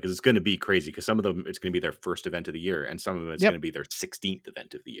distribution looks like. Because it's going to be crazy. Because some of them, it's going to be their first event of the year, and some of them, it's going to be their 16th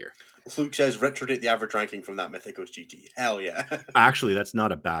event of the year. Luke says, retrodate the average ranking from that Mythicos GT. Hell yeah. Actually, that's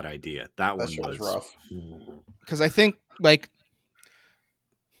not a bad idea. That one was rough. Because I think,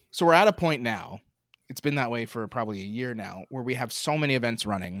 so we're at a point now, it's been that way for probably a year now, where we have so many events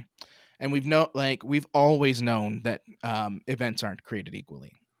running, and we've always known that events aren't created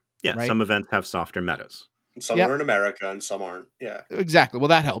equally. Yeah, right? Some events have softer metas. Some are in America and some aren't. Yeah, exactly. Well,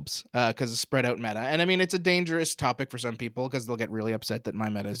 that helps because it's spread out meta. And I mean, it's a dangerous topic for some people because they'll get really upset that my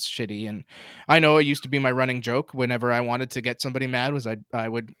meta is shitty. And I know it used to be my running joke whenever I wanted to get somebody mad was I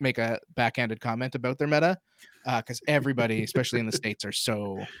would make a backhanded comment about their meta because everybody, especially in the States, are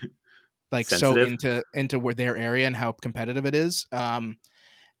so sensitive. so into where their area and how competitive it is.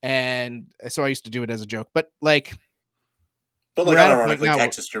 And so I used to do it as a joke, but But ironically,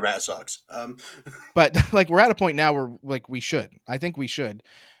 Texas, your meta sucks. But we're at a point now where we should. I think we should,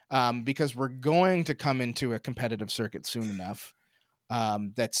 because we're going to come into a competitive circuit soon enough.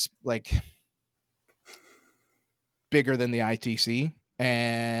 That's bigger than the ITC,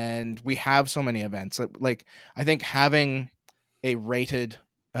 and we have so many events. I think having a rated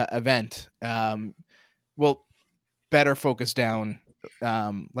event will better focus down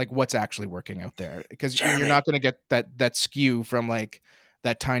like what's actually working out there, because you're Jeremy. not going to get that skew from like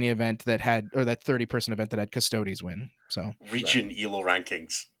that tiny event that had, or that 30-person event that had Custodes win. So Region ELO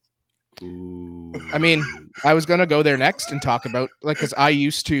rankings. Ooh. I mean, I was gonna go there next and talk about, like, because I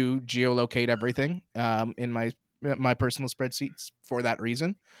used to geolocate everything in my personal spreadsheets for that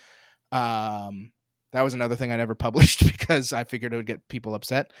reason. That was another thing I never published because I figured it would get people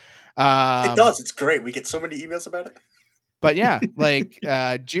upset. It does. It's great. We get so many emails about it. But yeah, like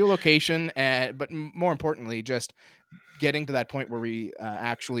geolocation, but more importantly, just getting to that point where we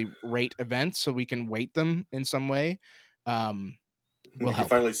actually rate events so we can weight them in some way. We Will can help.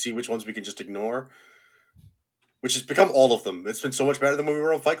 finally see which ones we can just ignore, which has become all of them. It's been so much better than when we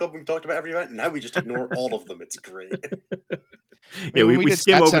were on Fight Club. We talked about every event. Now we just ignore all of them. It's great. Yeah, When we did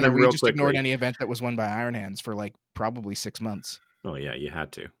skim Stat over Center, them we real just ignored quickly. any event that was won by Iron Hands for like probably 6 months. Oh yeah, you had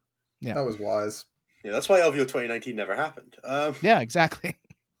to. Yeah. That was wise. Yeah, that's why LVO 2019 never happened. Yeah, exactly.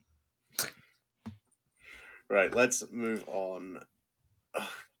 Right, let's move on. Oh,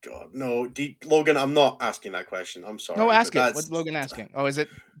 God, no, Logan, I'm not asking that question. I'm sorry. No, ask but it. that's- What's Logan asking? Oh, is it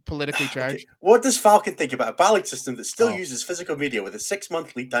politically charged? Okay. What does Falcon think about a balance system that still Oh. uses physical media with a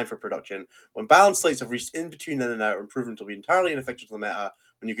 6-month lead time for production, when balance slates have reached in between in and out and proven to be entirely ineffective to the meta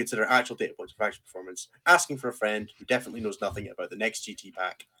when you consider actual data points of actual performance? Asking for a friend who definitely knows nothing about the next GT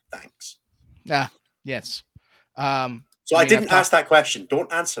pack. Thanks. Yes. So I I mean, didn't ask that question.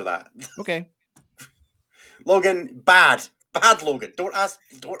 Don't answer that. Okay. Logan, bad. Bad, Logan. Don't ask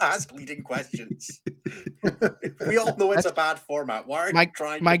leading questions. We all know it's a bad format. Why are you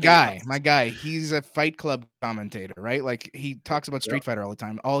trying my to guy, he's a Fight Club commentator, right? Like he talks about Street Fighter all the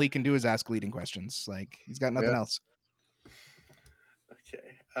time. All he can do is ask leading questions. Like he's got nothing else.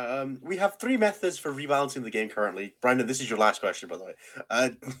 Okay. We have 3 methods for rebalancing the game currently. Brandon, this is your last question, by the way.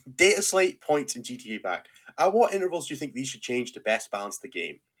 Data slate, points, and GTA back. At what intervals do you think these should change to best balance the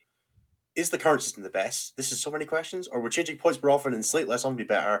game? Is the current system the best? This is so many questions. Or we're changing points more often and slate less often be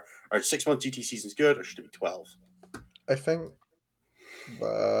better? Or 6-month GT seasons good? Or should it be 12? I think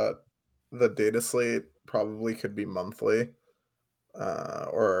the data slate probably could be monthly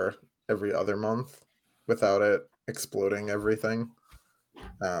or every other month without it exploding everything.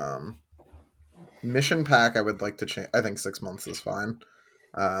 Mission pack I would like to change. I think 6 months is fine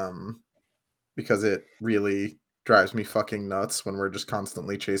because it really drives me fucking nuts when we're just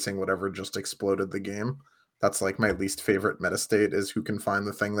constantly chasing whatever just exploded the game. That's like my least favorite meta state, is who can find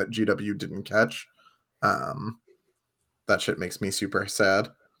the thing that GW didn't catch. That shit makes me super sad.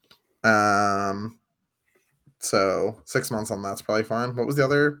 So 6 months on that's probably fine. What was the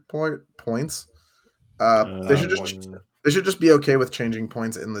other points? They should just be okay with changing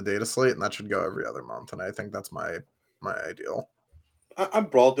points in the data slate, and that should go every other month. And I think that's my ideal. I'm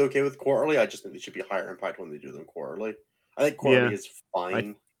broadly okay with quarterly. I just think they should be higher impact when they do them quarterly. I think quarterly is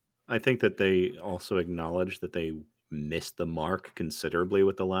fine. I think that they also acknowledge that they missed the mark considerably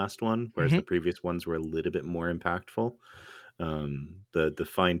with the last one, whereas the previous ones were a little bit more impactful. The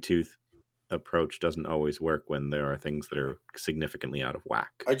fine-tooth approach doesn't always work when there are things that are significantly out of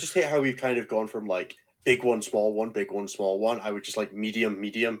whack. I just hate how we've kind of gone from like big one, small one, big one, small one. I would just like medium,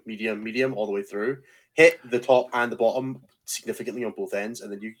 medium, medium, medium all the way through. Hit the top and the bottom significantly on both ends,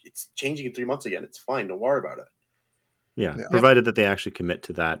 and then it's changing in 3 months again. It's fine. Don't worry about it. Yeah, provided that they actually commit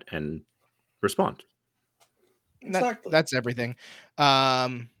to that and respond. Exactly. That's everything.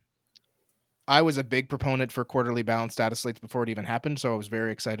 I was a big proponent for quarterly balanced data slates before it even happened, so I was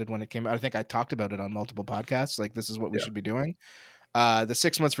very excited when it came out. I think I talked about it on multiple podcasts. Like, this is what we should be doing. The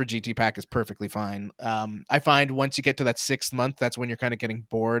 6 months for GT pack is perfectly fine. I find once you get to that 6th month, that's when you're kind of getting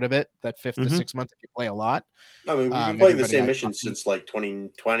bored of it. That 5th to 6th month, you play a lot. I mean, we've been playing the same missions since like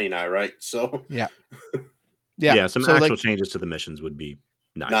 2020 now, right? So yeah. Some so actual changes to the missions would be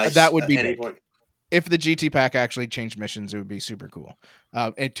nice. That would be big. If the GT pack actually changed missions, it would be super cool,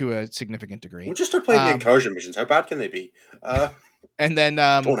 and to a significant degree. We'll just start playing the incursion missions. How bad can they be? And then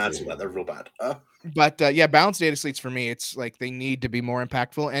don't answer that; they're real bad. But balanced data slates for me, it's like they need to be more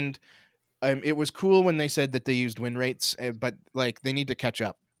impactful. And it was cool when they said that they used win rates, but like they need to catch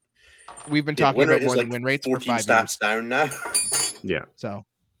up. We've been talking about more than win rates for 5 years down now. Yeah. So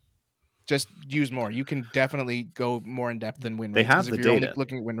just use more. You can definitely go more in depth than win rates. They have the data. Only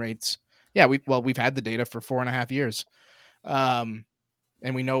looking at win rates. Yeah, we've had the data for 4.5 years, and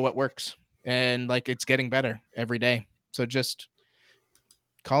we know what works, and like it's getting better every day. So just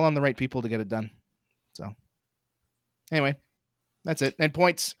call on the right people to get it done. So anyway, that's it. And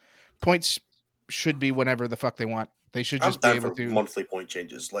points should be whenever the fuck they want. They should just be able to monthly point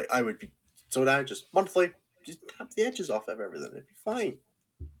changes. Like I would be so down just monthly, just tap the edges off of everything. It'd be fine.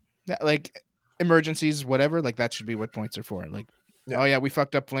 Yeah, like emergencies, whatever. Like that should be what points are for. Like Yeah. Oh yeah, we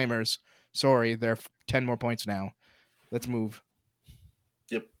fucked up Flamers. Sorry, they're 10 more points now. Let's move.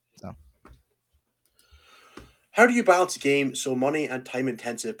 Yep. So. How do you balance a game so money and time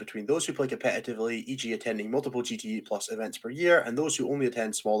intensive between those who play competitively, e.g. attending multiple GT plus events per year, and those who only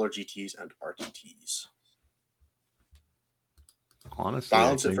attend smaller GTs and RTTs? Honestly,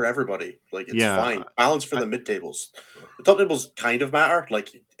 Balance it for everybody. Like, it's Yeah, fine. Balance for the mid-tables. The top tables kind of matter. Like,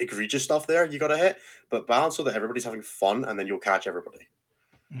 egregious stuff there you got to hit, but balance so that everybody's having fun, and then you'll catch everybody.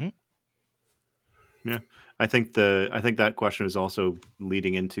 Yeah, I think that question is also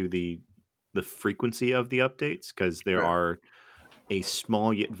leading into the frequency of the updates, because there Right. are a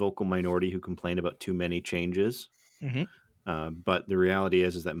small yet vocal minority who complain about too many changes. But the reality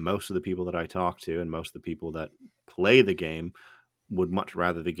is that most of the people that I talk to and most of the people that play the game would much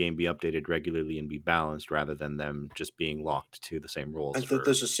rather the game be updated regularly and be balanced rather than them just being locked to the same rules. And for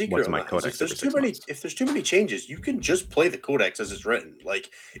there's a secret what's on my that. codex If there's every too 6 many, months. if there's too many changes, you can just play the codex as it's written. Like,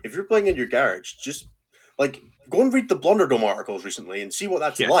 if you're playing in your garage, just like go and read the Blunderdome articles recently and see what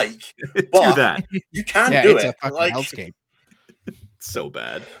that's Yes. like. Do But that. you can Yeah, do it's it. a fucking Like, hellscape. So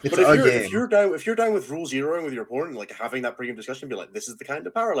bad. It's but a if game. you're down with rule zeroing with your opponent, like having that pre-game discussion, be like, this is the kind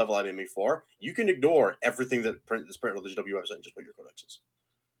of power level I'm aiming for. You can ignore everything that the Spirit of the GW website and just put your codexes.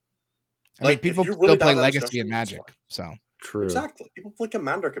 I mean, Like, if people you're still willing to play have that Legacy discussion, and it's Magic, fine. so True. Exactly. People play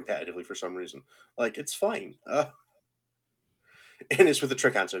Commander competitively for some reason. Like, it's fine. And it's with the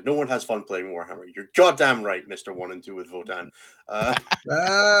trick answer. No one has fun playing Warhammer. You're goddamn right, Mr. 1 and 2 with Votan.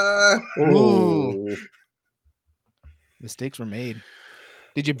 Ooh. Mistakes were made.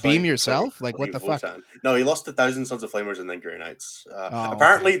 Did you beam yourself? Like, what the fuck? Votan. No, he lost to 1,000 Sons of Flamers and then Grey Knights. Oh,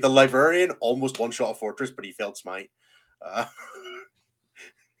 apparently, okay. the Librarian almost one-shot a Fortress, but he failed Smite.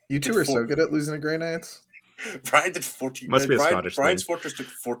 You two are so good at losing to Grey Knights. Brian did 14. Must be a Scottish Brian's thing. Fortress took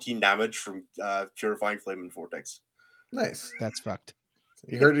 14 damage from Purifying Flame and Vortex. Nice. That's fucked.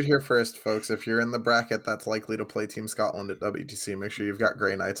 You heard it here first, folks. If you're in the bracket that's likely to play Team Scotland at WTC, make sure you've got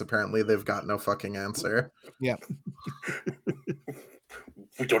Grey Knights. Apparently, they've got no fucking answer. Yeah.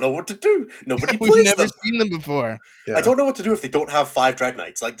 We don't know what to do. Nobody We've plays never them. seen them before. Yeah. I don't know what to do if they don't have 5 Dread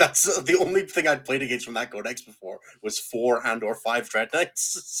Knights. Like, that's the only thing I'd played against from that codex before was 4 and or 5 Dread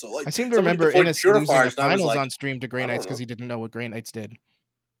Knights. So, like, I seem to somebody remember deployed Innes losing the Purifiers, and I was finals like, on stream to Grey I don't Knights because know. he didn't know what Grey Knights did.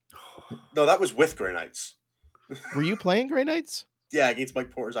 No, that was with Grey Knights. Were you playing Grey Knights? Yeah, against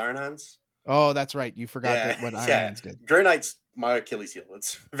Mike Porter's Iron Hands. Oh, that's right. You forgot what Iron Hands did. Grey Knights, my Achilles heel.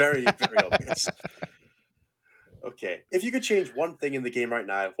 It's very, very obvious. Okay, if you could change one thing in the game right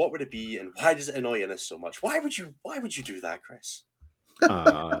now, what would it be, and why does it annoy Innes so much? Why would you do that, Chris?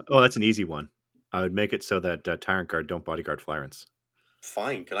 That's an easy one. I would make it so that Tyrant Guard don't bodyguard Flyrants.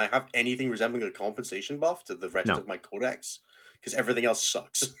 Fine. Can I have anything resembling a compensation buff to the rest of my codex? Because everything else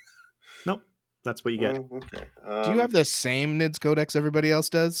sucks. Nope. That's what you get. Okay. Do you have the same NIDS codex everybody else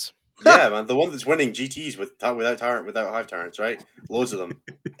does? Yeah, man. The one that's winning GTs without Hive Tyrants, right? Loads of them.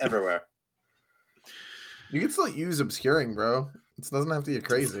 Everywhere. You can still use Obscuring, bro. It doesn't have to get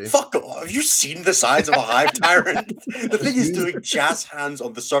crazy. Fuck off. Have you seen the size of a Hive Tyrant? The thing is doing jazz hands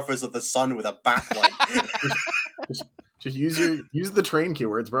on the surface of the sun with a backlight. Just use the train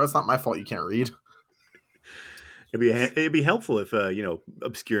keywords, bro. It's not my fault you can't read. It'd be helpful if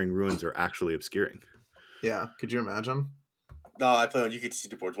obscuring ruins are actually obscuring. Yeah, could you imagine? No, I play on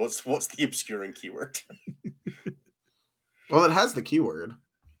UKTC boards. What's the obscuring keyword? Well, it has the keyword.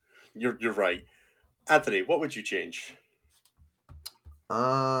 You're right. Anthony, what would you change?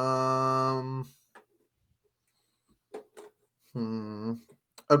 I'd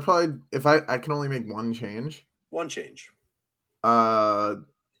probably, if I can only make one change. One change.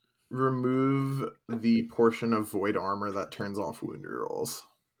 Remove the portion of void armor that turns off wound rolls.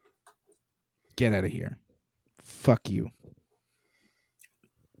 Get out of here. Fuck you.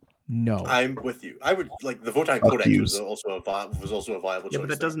 No. I'm with you. I would like the Votan Codex was also a viable choice. Yeah, but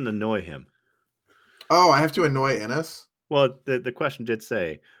that doesn't annoy him. Oh, I have to annoy Innes? Well, the question did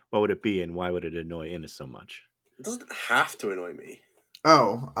say, what would it be and why would it annoy Innes so much? It doesn't have to annoy me.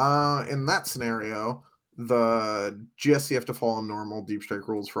 Oh, in that scenario, the GSC have to follow normal deep strike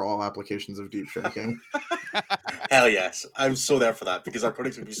rules for all applications of deep striking. Hell yes. I'm so there for that because our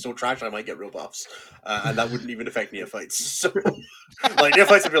codex would be so trash I might get real buffs. And that wouldn't even affect neophytes. So, like,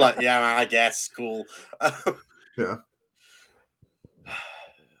 neophytes would be like, yeah, man, I guess, cool. Yeah.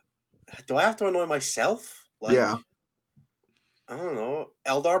 Do I have to annoy myself? Like, yeah. I don't know.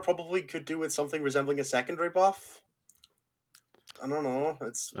 Eldar probably could do with something resembling a secondary buff. I don't know.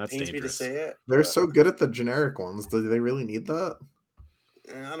 It pains me to say it. They're so good at the generic ones. Do they really need that?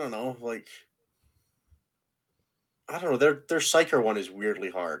 I don't know. Like, I don't know. Their Psyker one is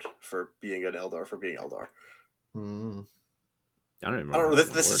weirdly hard for being an Eldar, for being Eldar. I don't even I don't know. how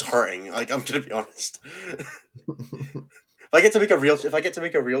that This is works. hurting. Like, I'm gonna be honest. If I get to make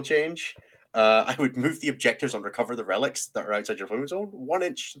a real change, I would move the objectives and recover the relics that are outside your deployment zone 1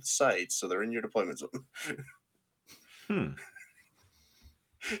 inch to the side, so they're in your deployment zone.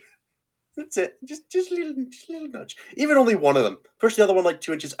 That's it. Just a little nudge. Even only one of them. Push the other one like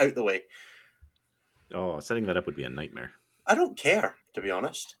 2 inches out the way. Oh, setting that up would be a nightmare. I don't care, to be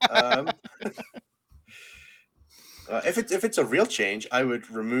honest. If it's a real change, I would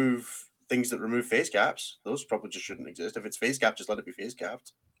remove things that remove phase caps. Those probably just shouldn't exist. If it's phase capped, just let it be phase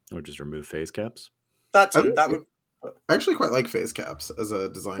capped. Or just remove phase caps. That I would. I actually quite like phase caps as a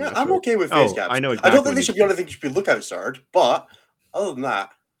design. Yeah, I'm okay with phase caps. I know I exactly. don't think they should be on anything that should be lookout starred, but other than that,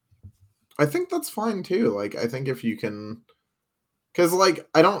 I think that's fine too. Like, I think if you can, because like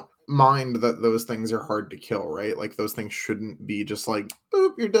I don't mind that those things are hard to kill, right? Like those things shouldn't be just like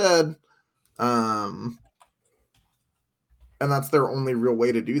boop, you're dead. And that's their only real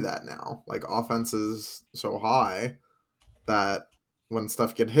way to do that now. Like offense is so high that when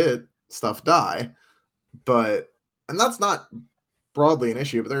stuff get hit, stuff die. And that's not broadly an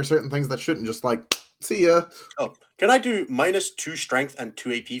issue, but there are certain things that shouldn't just like see ya. oh, can I do -2 strength and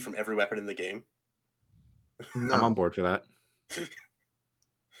 2 AP from every weapon in the game? No. I'm on board for that.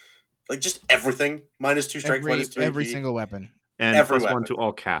 Like just everything. -2 strength, -2 every AP. single weapon. And Every +1 weapon. to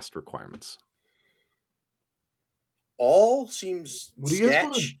all cast requirements. All seems What do you guys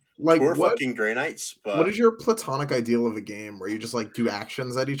want sketch. to like? Poor What fucking Grey Knights, but what is your platonic ideal of a game where you just like do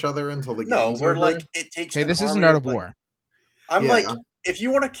actions at each other until the no, game's we're over? like it takes. Okay, an this isn't army Art of, of like- War. I'm Yeah. like, if you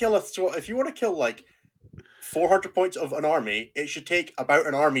want to kill like 400 points of an army, it should take about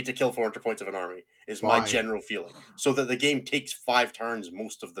an army to kill 400 points of an army. Is my Why? general feeling. So that the game takes 5 turns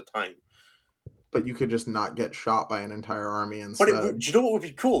most of the time. But you could just not get shot by an entire army But instead. do you know what would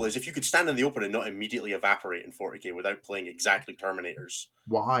be cool is if you could stand in the open and not immediately evaporate in 40k without playing exactly Terminators.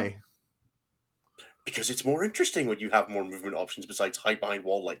 Why? Because it's more interesting when you have more movement options besides hide behind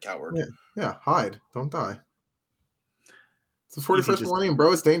wall like coward. Yeah, hide. Don't die. It's the Easy 41st just- millennium,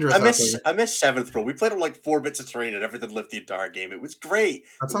 bro. It's dangerous. I out miss there. 7th Pro. We played on like 4 bits of terrain and everything lived the entire game. It was great.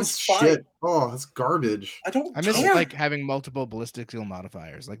 That It sounds was fine. shit. Oh, that's garbage. I don't I miss care. like having multiple ballistic skill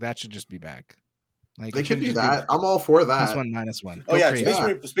modifiers. Like that should just be back. Like They it could shouldn't do just be that. I'm all for that. +1/-1. Oh yeah,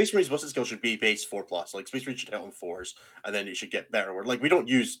 crazy. Space Marines busted skill should be base 4+. Like Space Marines should hit on 4s, and then it should get better. Where like we don't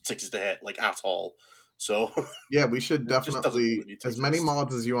use 6s to hit like at all. So Yeah, we should It just doesn't definitely really need to as many exist.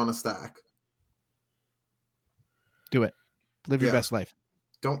 mods as you want to stack. Do it. Live your Yeah. best life.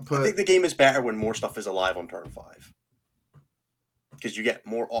 Don't I put think the game is better when more stuff is alive on turn 5. Because you get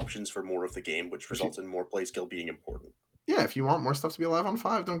more options for more of the game, which results in more play skill being important. yeah, if you want more stuff to be alive on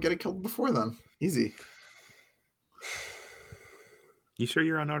 5, don't get it killed before then. Easy. You sure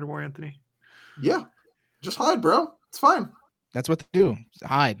you're on Art of War, Anthony? Yeah. Just hide, bro. It's fine. That's what to do.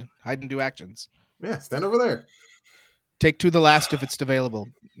 Hide and do actions. Yeah, stand over there. Take to the last if it's available.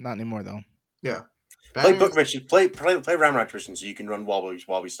 Not anymore though. Yeah. Play Bang. book mission, play Ramrat mission so you can run while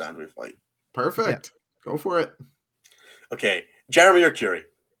we stand with fight. Perfect. Go for it. Okay, Jeremy or Curie?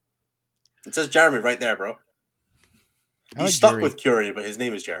 It says Jeremy right there, bro. I He's like stuck Curie. with Curie, but his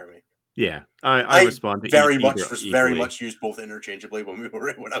name is Jeremy. Yeah, I respond to very either very equally. much used both interchangeably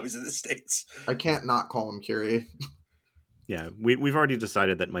when I was in the States. I can't not call him Curie. Yeah, we've already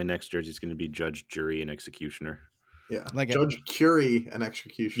decided that my next jersey is going to be judge, jury, and executioner. Yeah. Like it. Judge Curie and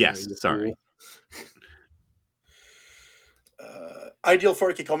executioner. Yes, you sorry. fool. Ideal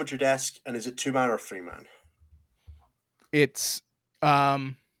 40k commentary desk, and is it 2-man or 3-man? It's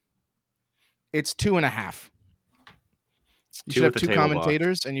 2.5. You Two should have with the 2 table box.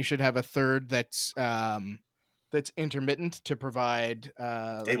 commentators, and you should have a third that's intermittent to provide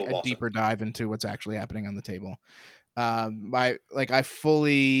Table a boss. deeper dive into what's actually happening on the table. I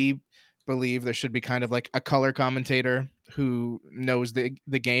fully believe there should be kind of like a color commentator who knows the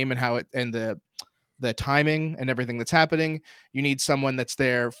game and how it and the timing and everything that's happening. You need someone that's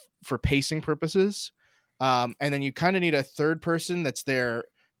there for pacing purposes, and then you kind of need a third person that's there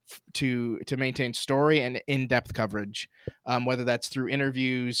to maintain story and in-depth coverage, whether that's through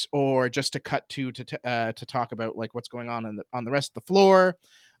interviews or just to cut to talk about like what's going on the rest of the floor,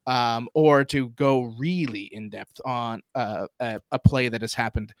 or to go really in depth on a play that has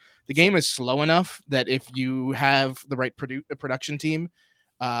happened. The game is slow enough that if you have the right production team,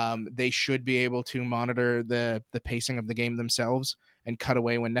 they should be able to monitor the pacing of the game themselves and cut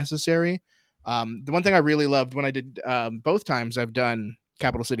away when necessary. The one thing I really loved when I did both times I've done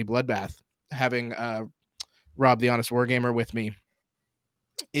Capital City Bloodbath, having Rob the Honest Wargamer with me,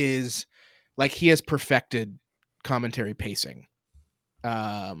 is like he has perfected commentary pacing.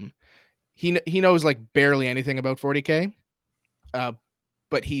 He knows like barely anything about 40k,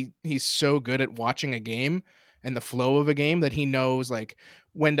 but he's so good at watching a game and the flow of a game that he knows like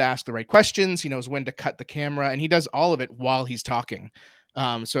when to ask the right questions. He knows when to cut the camera, and he does all of it while he's talking.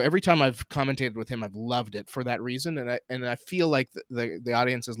 So every time I've commentated with him, I've loved it for that reason, and I feel like the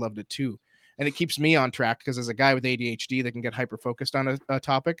audience has loved it too, and it keeps me on track because as a guy with ADHD that can get hyper focused on a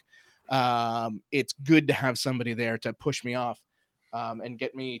topic, it's good to have somebody there to push me off and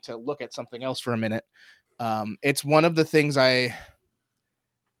get me to look at something else for a minute. It's one of the things I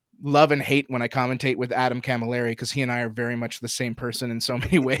love and hate when I commentate with Adam Camilleri, because he and I are very much the same person in so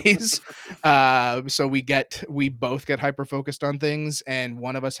many ways. So we both get hyper focused on things, and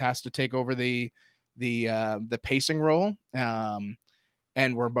one of us has to take over the pacing role.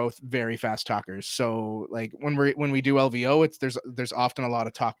 And we're both very fast talkers. So like when we do LVO, there's often a lot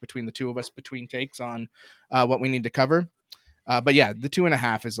of talk between the two of us between takes on what we need to cover. But yeah, the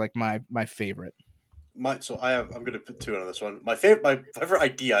 2.5 is like my favorite. I'm going to put 2 on this one. My favorite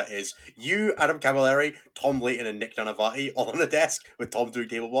idea is you, Adam Camilleri, Tom Layton, and Nick Nanavati all on the desk with Tom doing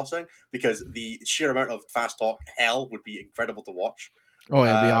table bossing, because the sheer amount of fast talk hell would be incredible to watch. Oh,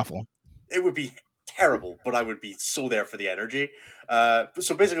 it'd be awful. It would be terrible, but I would be so there for the energy.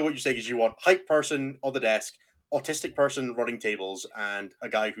 So basically, what you're saying is you want hype person on the desk, autistic person running tables, and a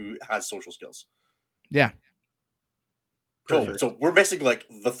guy who has social skills. Yeah. Cool. Perfect. So we're missing like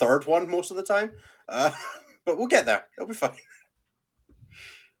the third one most of the time, but we'll get there. It'll be fine.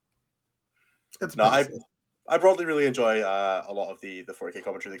 I broadly really enjoy a lot of the 40K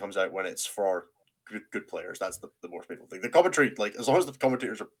commentary that comes out when it's for good players. That's the most painful thing. The commentary, like as long as the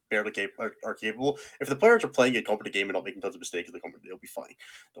commentators are barely capable, if the players are playing a competent game and not making tons of mistakes in the commentary, they'll be fine.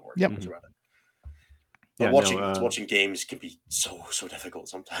 Don't worry too much about it. But watching games can be so difficult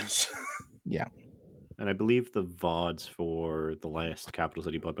sometimes. Yeah. And I believe the VODs for the last Capital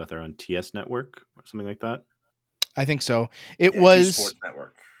City Bloodbath are on TS Network or something like that. I think so. It was Sports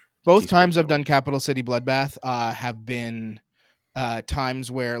Network. Both times I've done Capital City Bloodbath have been times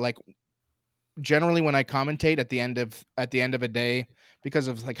where, like, generally when I commentate at the end of a day, because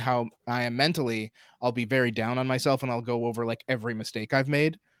of like how I am mentally, I'll be very down on myself and I'll go over like every mistake I've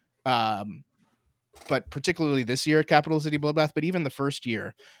made. But particularly this year at Capital City Bloodbath, but even the first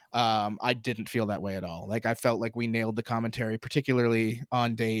year, I didn't feel that way at all. Like I felt like we nailed the commentary, particularly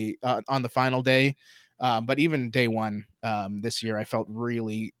on the final day. But even day one this year, I felt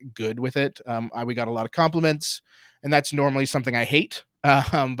really good with it. We got a lot of compliments, and that's normally something I hate.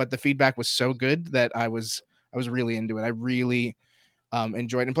 But the feedback was so good that I was really into it. I really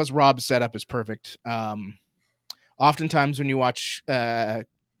enjoyed it. And plus Rob's setup is perfect. Oftentimes when you watch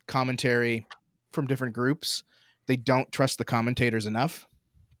commentary from different groups, they don't trust the commentators enough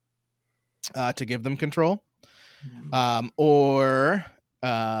to give them control, or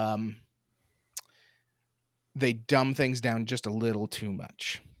they dumb things down just a little too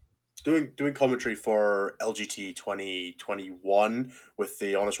much. Doing commentary for LGT 2021 with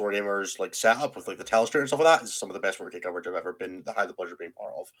the Honest Wargamers like setup with like the telestream and stuff like that is some of the best 40K coverage I've ever had the pleasure of being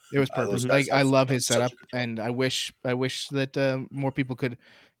part of. It was perfect. I love his setup, and I wish that more people could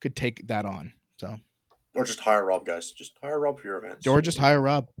take that on. So, or just hire Rob, guys. Just hire Rob for your events. Or just hire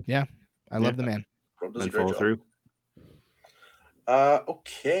Rob. Yeah, I love the man. Rob does a great job.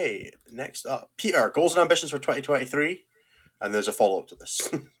 Okay, next up, Peter, goals and ambitions for 2023, and there's a follow-up to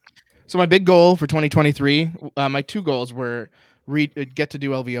this. So my big goal for 2023, my two goals were get to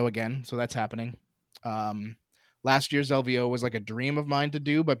do LVO again, so that's happening. Last year's LVO was like a dream of mine to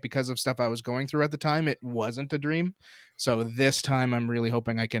do, but because of stuff I was going through at the time, it wasn't a dream. So this time I'm really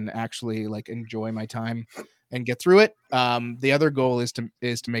hoping I can actually like enjoy my time and get through it. The other goal is to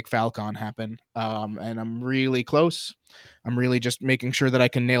make Falcon happen. And I'm really close. I'm really just making sure that I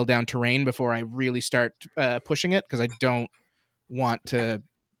can nail down terrain before I really start pushing it, because I don't want to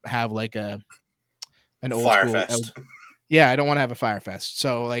have like an old Fire school fest. I don't want to have a fire fest.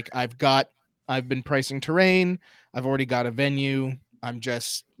 So like I've been pricing terrain. I've already got a venue. I'm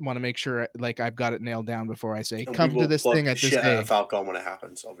just want to make sure like I've got it nailed down before I say come to this thing at this day. Falcon when it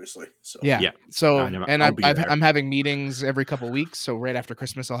happens, obviously. So yeah. So I'm having meetings every couple of weeks. So right after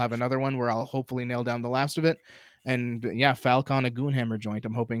Christmas, I'll have another one where I'll hopefully nail down the last of it. And yeah, Falcon a Goonhammer joint.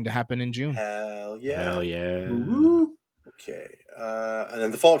 I'm hoping to happen in June. Hell yeah! Hell yeah! Woo-hoo. Okay, and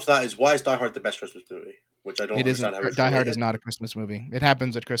then the follow-up to that is, why is Die Hard the best Christmas movie? Which I don't understand how it's Die Hard is not a Christmas movie. It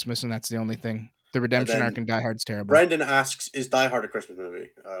happens at Christmas, and that's the only thing. The redemption arc in Die Hard's terrible. Brendan asks, is Die Hard a Christmas movie?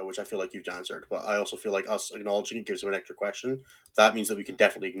 Which I feel like you've answered, but I also feel like us acknowledging it gives him an extra question. That means that we can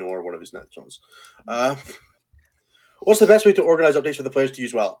definitely ignore one of his next ones. What's the best way to organize updates for the players to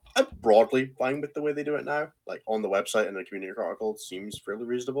use well? I'm broadly fine with the way they do it now. Like on the website and the community article, it seems fairly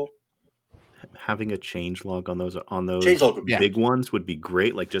reasonable. having a change log on those Changelog would be big ones would be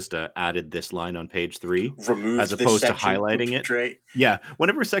great. Like just added this line on page 3, removed as this opposed to section would highlighting be it. Great. Yeah,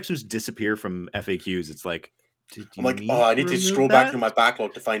 whenever sections disappear from FAQs, it's like, did you I'm like, need I need to remove scroll back that? through my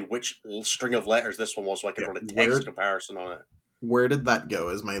backlog to find which string of letters this one was, so I can Yeah, run a where- text comparison on it. Where did that go?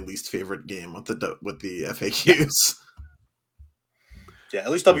 Is my least favorite game with the FAQs. Yeah,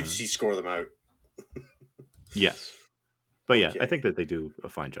 at least WTC score them out. Yes, but yeah, Okay. I think that they do a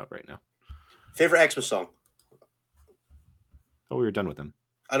fine job right now. Favorite Xmas song? Oh, we were done with them.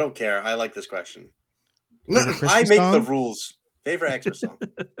 I don't care. I like this question. Favorite Christmas I make song? the rules. Favorite Xmas song?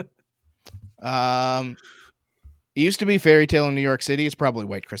 It used to be Fairy Tale in New York City. It's probably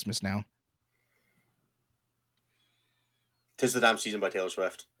White Christmas now. 'Tis the Damn Season by Taylor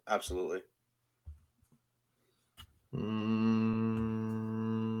Swift. Absolutely. I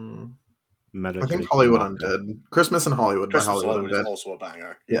think Hollywood Undead. Christmas in Hollywood by Christmas in Hollywood Hollywood is Undead. also a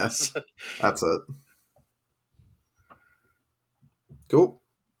banger. Yes. That's it. Cool.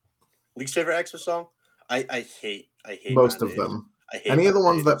 Least favorite Xmas song? I hate Most Band-Aid. of them. I hate Any of the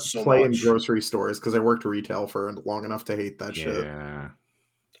ones Band-Aid that so play in much. grocery stores, because I worked retail for long enough to hate that shit. Yeah.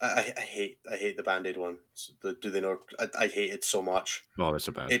 I hate the Band-Aid one. Do they know? I hate it so much. Oh, that's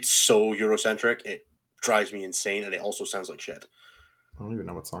so bad. It's so Eurocentric. It drives me insane, and it also sounds like shit. I don't even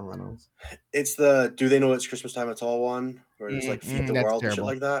know what song that is. It's the Do They Know It's Christmas Time at All one, where it's like Feed the that's World and shit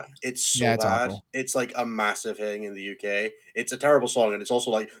terrible. like that. It's so Yeah, it's bad. awful. It's like a massive thing in the UK. It's a terrible song, and it's also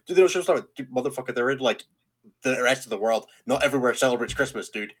like, do they know Christmas Time? Dude, motherfucker, they're in like the rest of the world. Not everywhere celebrates Christmas,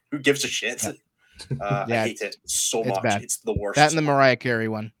 dude. Who gives a shit? Yeah. I hate it so much. bad. It's the worst. That and the song. Mariah Carey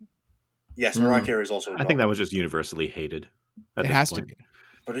one. Yes, Mariah Carey is also. I think that was just universally hated. It has to be.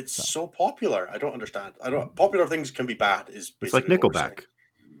 But it's so popular. I don't understand. Popular things can be bad. Is It's like basically what we're saying.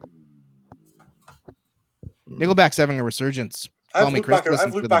 Nickelback. Nickelback's having a resurgence. Call I've Me looked Chris back. I've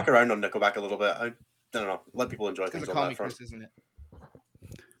listens to looked them. back around on Nickelback a little bit. I don't know. Let people enjoy It's things gonna on Call Me that front. Chris, isn't it?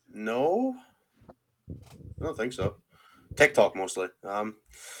 No, I don't think so. TikTok mostly. I'm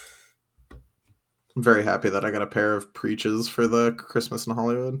very happy that I got a pair of preaches for the Christmas in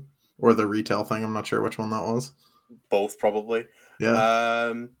Hollywood, or the retail thing. I'm not sure which one that was. Both probably.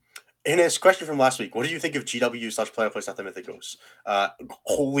 Yeah. In his question from last week, what do you think of GW/Player Place at the Mythicos?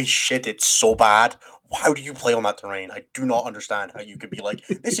 Holy shit, it's so bad. How do you play on that terrain? I do not understand how you could be like,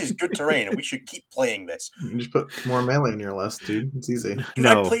 this is good terrain and we should keep playing this. You just put more melee in your list, dude. It's easy. Dude,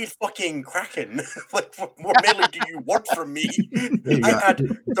 I played fucking Kraken. Like, what more melee do you want from me? I had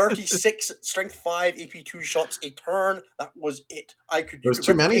 36 strength 5 AP 2 shots a turn. That was it. There's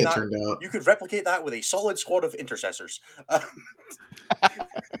too many, it turned out. You could replicate that with a solid squad of intercessors.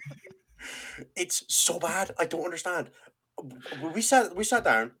 It's so bad. I don't understand. We sat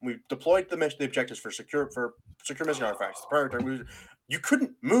down. We deployed the objectives for secure mission artifacts. You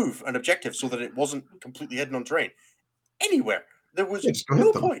couldn't move an objective so that it wasn't completely hidden on terrain anywhere. There was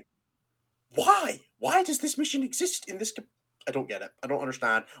no point. Why? Why does this mission exist in this? I don't get it. I don't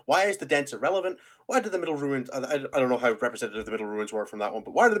understand. Why is the dents irrelevant? Why did the middle ruins? I don't know how representative the middle ruins were from that one,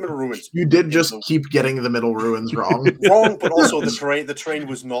 but why did the middle ruins? You did just keep getting the middle ruins wrong. Wrong, but also the terrain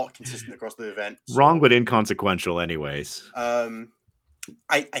was not consistent across the event. So. Wrong, but inconsequential, anyways. I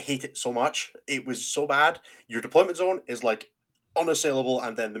hate it so much. It was so bad. Your deployment zone is like unassailable,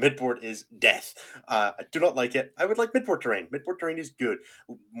 and then the midboard is death. I do not like it. I would like midboard terrain. Midboard terrain is good.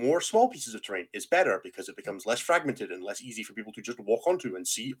 More small pieces of terrain is better because it becomes less fragmented and less easy for people to just walk onto and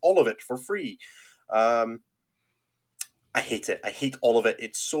see all of it for free. I hate it. I hate all of it.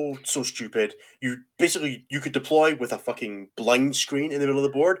 It's so stupid. You could deploy with a fucking blind screen in the middle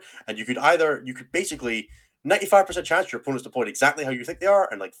of the board, and you could basically 95% chance your opponent's deployed exactly how you think they are,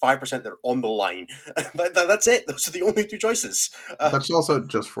 and like 5% they're on the line. That's it. Those are the only two choices. That's also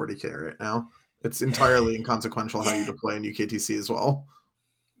just 40k right now. It's entirely inconsequential how you deploy in UKTC as well.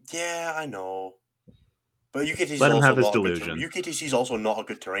 Yeah, I know. But UKTC Let him have his delusion. UKTC is also not a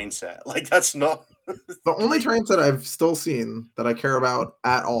good terrain set. Like, that's not the only terrain set I've still seen that I care about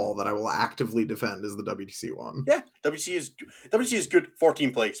at all that I will actively defend is the WTC one. Yeah, WTC is good for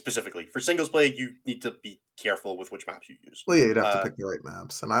team play specifically. For singles play, you need to be careful with which maps you use. Well, yeah, you'd have to pick the right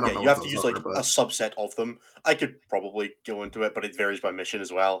maps, and I don't know. You have to use like a subset of them. I could probably go into it, but it varies by mission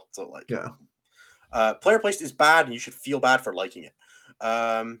as well. So like, yeah, player placed is bad, and you should feel bad for liking it.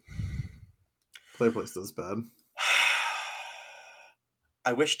 Player placed is bad.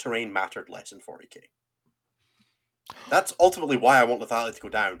 I wish terrain mattered less in 40k. That's ultimately why I want lethality to go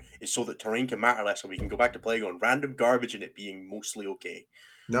down, is so that terrain can matter less, and we can go back to playing on random garbage and it being mostly okay.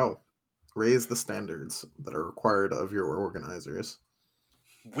 No, raise the standards that are required of your organizers.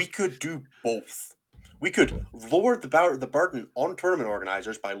 We could do both. We could lower the burden on tournament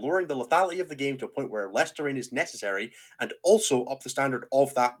organizers by lowering the lethality of the game to a point where less terrain is necessary, and also up the standard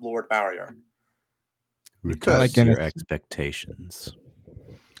of that lowered barrier. Reduce like your Ennis. expectations.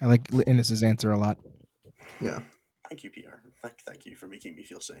 I like Ennis's answer a lot. Yeah. Thank you, Peter. Thank you for making me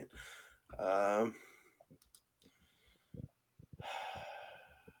feel sane.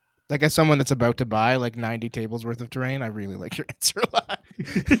 Like, as someone that's about to buy like 90 tables worth of terrain, I really like your answer a lot.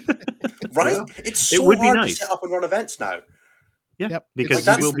 Right? Yeah. It's so It would be hard nice. to set up and run events now. Yeah, Yep. because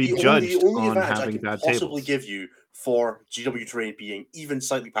Like, you will be the judged only on advantage I having can bad possibly tables. give you for GW terrain being even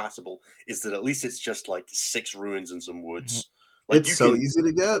slightly passable is that at least it's just like 6 ruins and some woods. Like, It's so easy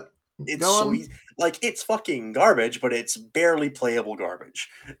to get. It's Go so on. easy. Like, it's fucking garbage, but it's barely playable garbage.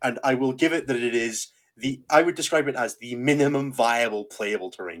 And I will give it that it is I would describe it as the minimum viable playable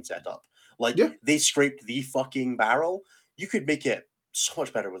terrain setup. Like, Yeah. they scraped the fucking barrel. You could make it so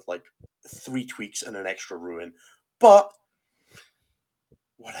much better with like 3 tweaks and an extra ruin. But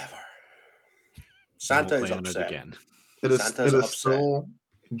whatever. Santa is Plan it upset. again. It is Santa's upset. still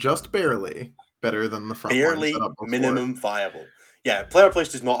just barely better than the front line Barely setup before. minimum viable. Yeah, player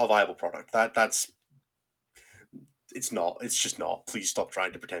placed is not a viable product. That's it's not. It's just not. Please stop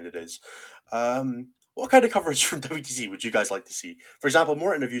trying to pretend it is. What kind of coverage from WTC would you guys like to see? For example,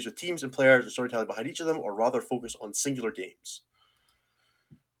 more interviews with teams and players and storytelling behind each of them, or rather focus on singular games?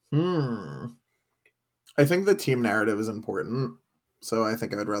 I think the team narrative is important, so I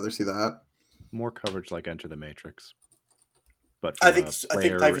think I would rather see that. More coverage like Enter the Matrix. But I think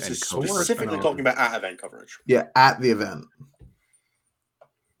Typhus is coach specifically perspective. talking about at-event coverage. Yeah, at the event.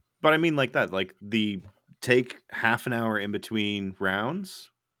 But I mean like that, like the take half an hour in between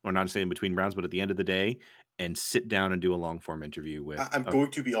rounds, or not saying in between rounds, but at the end of the day, and sit down and do a long form interview with. I'm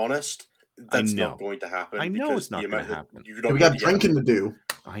going to be honest. That's not going to happen. I know because it's not going to happen. We got drinking to do.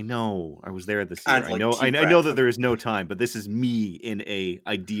 I know. I was there this year. And, I like, know. team I know prep. that there is no time, but this is me in a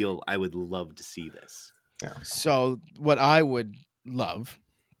ideal. I would love to see this. Yeah. So what I would love,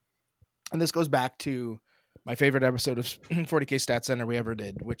 and this goes back to my favorite episode of 40K Stats Center we ever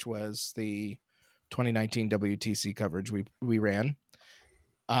did, which was the 2019 WTC coverage we ran.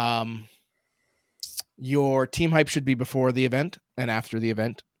 Your team hype should be before the event and after the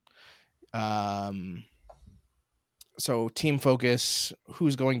event. So team focus,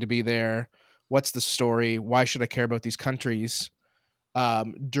 who's going to be there, what's the story, why should I care about these countries?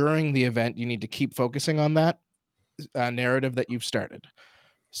 During the event, you need to keep focusing on that narrative that you've started.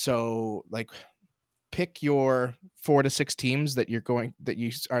 So, like, pick your 4 to 6 teams that you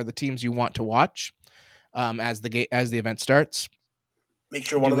are the teams you want to watch as the event starts. Make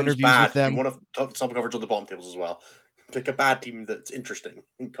sure one of them is interviews with bad. them. You want to some coverage on the bottom tables as well. Pick a bad team that's interesting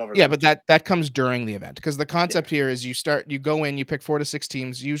and cover. Yeah, them. but that comes during the event, because the concept here is you go in, you pick 4 to 6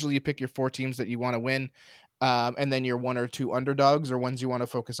 teams. Usually you pick your 4 teams that you want to win. And then your 1 or 2 underdogs, or ones you want to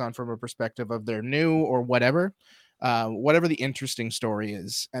focus on from a perspective of they're new or whatever the interesting story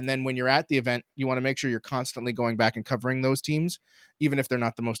is. And then when you're at the event, you want to make sure you're constantly going back and covering those teams, even if they're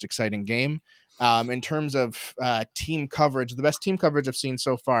not the most exciting game. In terms of team coverage, the best team coverage I've seen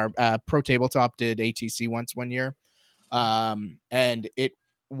so far, Pro Tabletop did ATC once one year. And it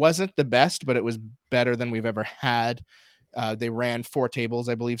wasn't the best, but it was better than we've ever had. They ran 4 tables,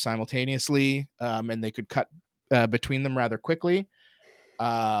 I believe, simultaneously, and they could cut between them rather quickly.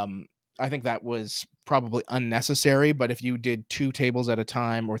 I think that was probably unnecessary, but if you did 2 tables at a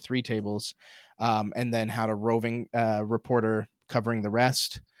time or 3 tables, and then had a roving reporter covering the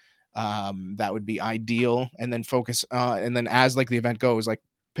rest, that would be ideal. And then focus, and then as like the event goes, like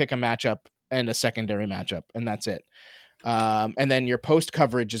pick a matchup and a secondary matchup, and that's it. And then your post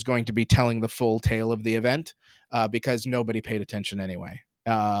coverage is going to be telling the full tale of the event, because nobody paid attention anyway.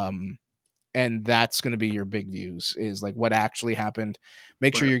 And that's going to be your big views, is like what actually happened.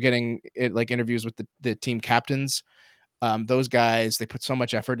 Make sure you're getting it, like interviews with the team captains. Those guys, they put so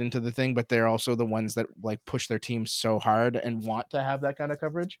much effort into the thing, but they're also the ones that like push their team so hard and want to have that kind of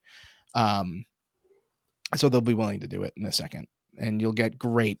coverage. So they'll be willing to do it in a second, and you'll get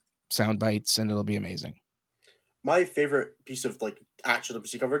great sound bites, and it'll be amazing. My favorite piece of like actual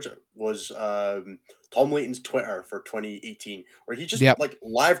WC coverage was Tom Layton's Twitter for 2018, where he just like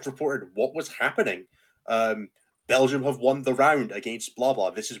live reported what was happening. Belgium have won the round against blah blah.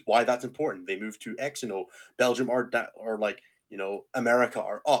 This is why that's important. They moved to X and O. Belgium are like, you know, America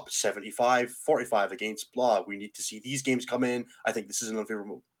are up 75-45 against blah. We need to see these games come in. I think this is an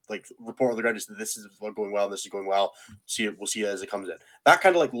unfavorable like report on the ground is that this is going well, and this is going well. We'll see it as it comes in. That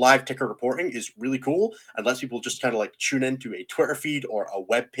kind of like live ticker reporting is really cool, and lets people just kind of like tune into a Twitter feed or a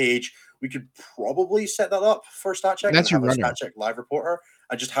web page. We could probably set that up for Stat Check and have a Stat Check live reporter,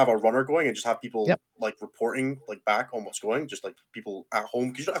 and just have a runner going and just have people like reporting like back on what's going, just like people at home,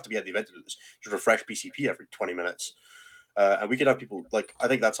 because you don't have to be at the event to do this. Just refresh BCP every 20 minutes. And we could have people like, I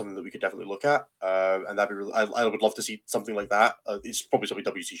think that's something that we could definitely look at, and that'd be really. I would love to see something like that. It's probably something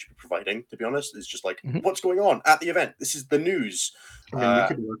WC should be providing. To be honest, it's just like what's going on at the event. This is the news. I mean, we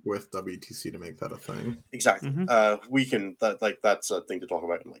could work with WTC to make that a thing. Exactly. We can. That's a thing to talk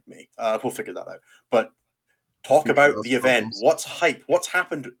about in like May. We'll figure that out. But talk about the event. What's hype? What's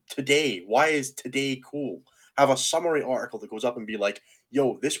happened today? Why is today cool? Have a summary article that goes up and be like,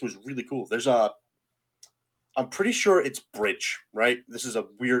 "Yo, this was really cool." I'm pretty sure it's bridge, right? This is a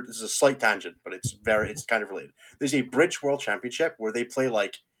slight tangent, but it's kind of related. There's a bridge world championship where they play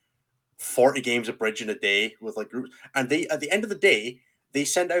like 40 games of bridge in a day with like groups. And they, at the end of the day, they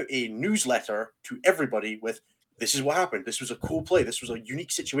send out a newsletter to everybody with, this is what happened. This was a cool play. This was a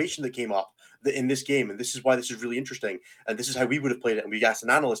unique situation that came up in this game. And this is why this is really interesting. And this is how we would have played it. And we asked an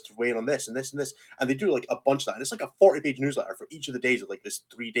analyst to weigh in on this and this and this. And they do like a bunch of that. And it's like a 40-page newsletter for each of the days of like this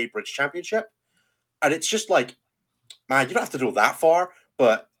 3-day bridge championship. And it's just like, man, you don't have to go that far,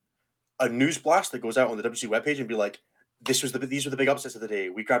 but a news blast that goes out on the WC webpage and be like, these were the big upsets of the day.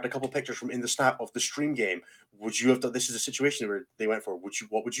 We grabbed a couple pictures from in the snap of the stream game. Would you have done, this is a situation where they went for,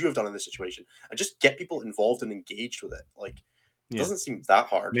 what would you have done in this situation? And just get people involved and engaged with it. Like, it doesn't seem that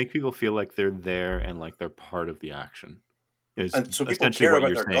hard. Make people feel like they're there and like they're part of the action. And so people care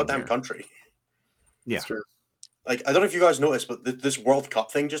about their goddamn country. Yeah. That's true. Like, I don't know if you guys noticed, but this World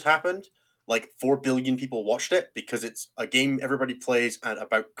Cup thing just happened. Like 4 billion people watched it because it's a game everybody plays and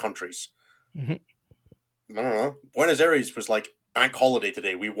about countries. I don't know. Buenos Aires was like bank holiday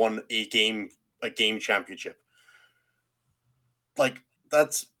today. We won a game championship. Like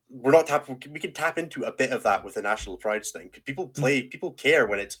we can tap into a bit of that with the national pride thing. People care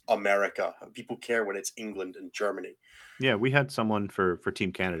when it's America. People care when it's England and Germany. Yeah, we had someone for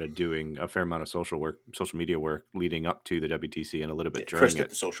Team Canada doing a fair amount of social media work leading up to the WTC and a little bit during Chris it. did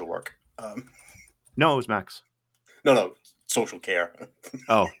the social work. No, it was Max. No, social care.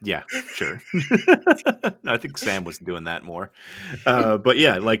 Oh, yeah, sure. I think Sam was doing that more. But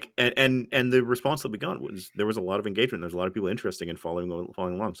yeah, like, and the response that we got was there was a lot of engagement. There's a lot of people interested in following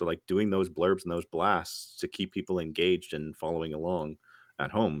along. So like doing those blurbs and those blasts to keep people engaged and following along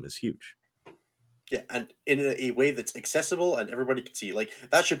at home is huge. Yeah, and in a way that's accessible and everybody can see. Like,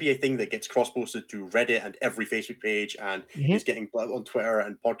 that should be a thing that gets cross-posted to Reddit and every Facebook page and is getting on Twitter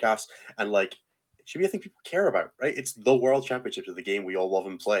and podcasts. And, like, it should be a thing people care about, right? It's the World Championships of the game we all love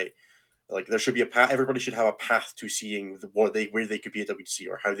and play. Like, there should be a path. Everybody should have a path to seeing where they could be at WTC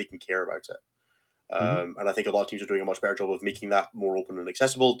or how they can care about it. And I think a lot of teams are doing a much better job of making that more open and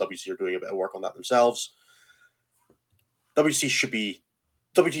accessible. WTC are doing a bit of work on that themselves. WTC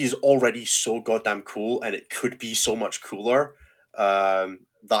is already so goddamn cool, and it could be so much cooler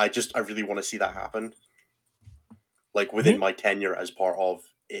that I really want to see that happen. Like within my tenure as part of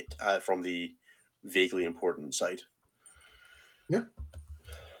it from the vaguely important side. Yeah.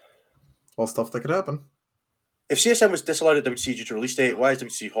 All stuff that could happen. If CSM was disallowed at WTC due to release date, why is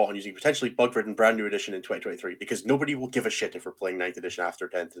WTC hot on using potentially bug-ridden brand new edition in 2023? Because nobody will give a shit if we're playing 9th edition after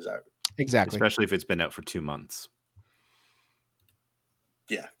 10th is out. Exactly. Especially if it's been out for 2 months.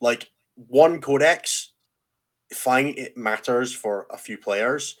 Yeah, like one codex, fine, it matters for a few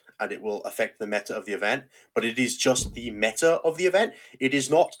players and it will affect the meta of the event, but it is just the meta of the event. It is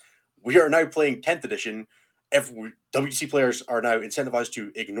not, we are now playing 10th edition. WTC players are now incentivized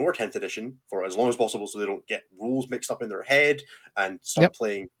to ignore 10th edition for as long as possible so they don't get rules mixed up in their head and start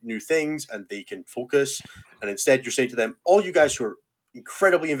playing new things and they can focus. And instead, you're saying to them, all you guys who are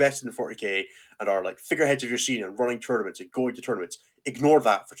incredibly invested in 40K and are like figureheads of your scene and running tournaments and going to tournaments, ignore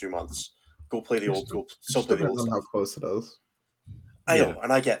that for 2 months. Go play the old. Go still play the old stuff. How close it is. I know,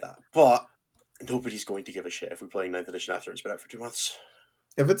 and I get that, but nobody's going to give a shit if we're playing 9th edition after it's been out for 2 months.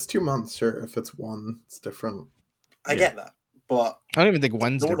 If it's 2 months, sure. If it's one, it's different. I get that, but I don't even think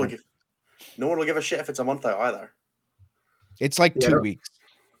one's different. No one will give a shit if it's a month out either. It's like 2 weeks.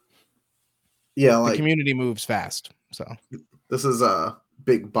 Yeah, the community moves fast. So this is a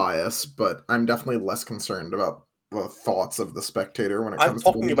big bias, but I'm definitely less concerned about the thoughts of the spectator when it comes to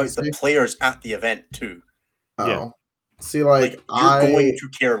I'm talking about the players at the event too. Oh. Yeah. See, you're going to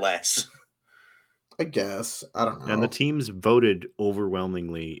care less. I guess. I don't know. And the teams voted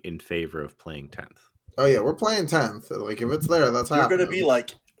overwhelmingly in favor of playing 10th. Oh yeah, we're playing 10th. Like if it's there, that's happening. You're going to be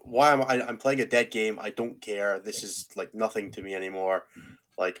like, why am I'm playing a dead game? I don't care. This is like nothing to me anymore.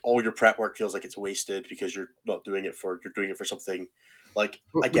 Like all your prep work feels like it's wasted because you're doing it for something. Like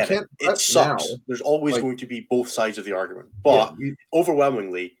I get it. It sucks. Now. There's always Like, going to be both sides of the argument, but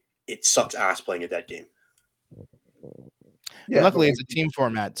overwhelmingly, it sucks ass playing a dead game. Yeah, luckily, it's a team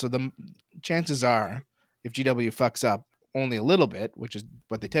format, so the chances are, if GW fucks up only a little bit, which is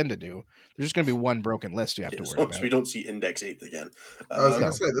what they tend to do, there's just going to be one broken list you have to worry about. We don't see Index 8th again. I was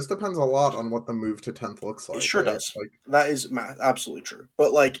going to say, this depends a lot on what the move to 10th looks like. It sure does. Like, that is absolutely true.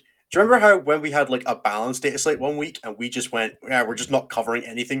 But like, do you remember how when we had like a balanced data slate one week and we just went, yeah, we're just not covering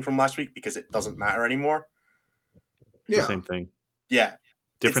anything from last week because it doesn't matter anymore? Yeah. The same thing. Yeah.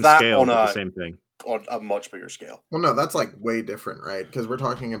 Different scale, but the same thing. On a much bigger scale. Well, no, that's like way different, right? Because we're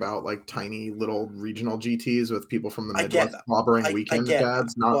talking about like tiny little regional GTs with people from the Midwest clobbering weekend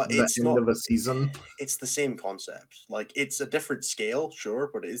dads, not the end of a season. It's the same concept. Like, it's a different scale, sure,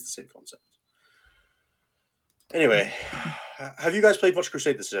 but it is the same concept. Anyway, have you guys played much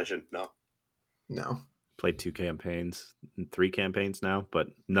Crusade this session? No. Played 2 campaigns, 3 campaigns now, but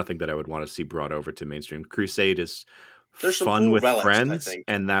nothing that I would want to see brought over to mainstream. Crusade is fun with friends,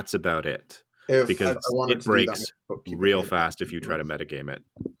 and that's about it. Because it breaks real fast if you try to metagame it.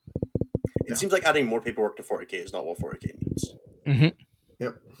 It seems like adding more paperwork to 40k is not what 40k needs. Mm-hmm.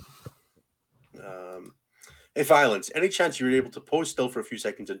 Yep. Hey, Violence, any chance you were able to pose still for a few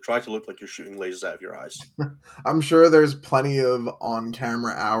seconds and try to look like you're shooting lasers out of your eyes? I'm sure there's plenty of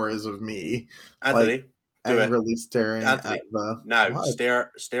on-camera hours of me. Anthony, angrily staring at the... Now,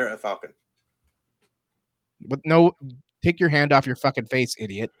 stare at Falcon. But no, take your hand off your fucking face,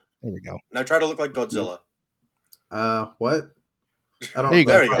 idiot. There we go. Now try to look like Godzilla. What? I don't. There you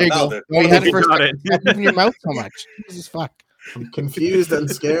go. There you go. Oh, you had it first. Moving your mouth so much. Jesus fuck. I'm confused and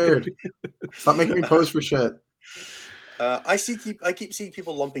scared. Stop making me pose for shit. I keep seeing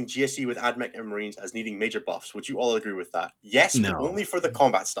people lumping GSC with AdMech and Marines as needing major buffs. Would you all agree with that? Yes, but only for the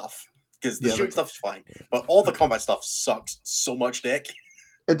combat stuff. Because the shooting stuff is fine. But all the combat stuff sucks so much dick.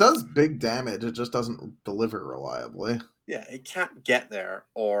 It does big damage. It just doesn't deliver reliably. Yeah, it can't get there,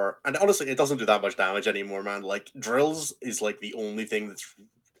 and honestly, it doesn't do that much damage anymore, man. Like, drills is like the only thing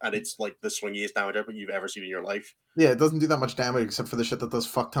and it's like the swingiest damage you've ever seen in your life. Yeah, it doesn't do that much damage except for the shit that does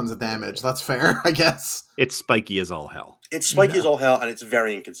fuck tons of damage. That's fair, I guess. It's spiky as all hell. It's spiky as all hell, and it's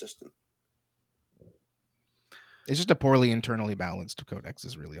very inconsistent. It's just a poorly internally balanced codex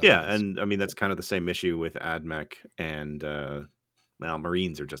is really all and I mean, that's kind of the same issue with AdMech and,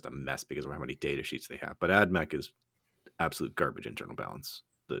 Marines are just a mess because of how many data sheets they have. But AdMech is absolute garbage internal balance.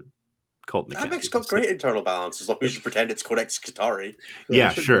 The cult AdMech's got great internal balance as long as you pretend it's Codex Qatari.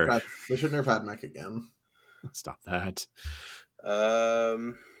 Yeah, sure. They should nerf AdMech again. Stop that.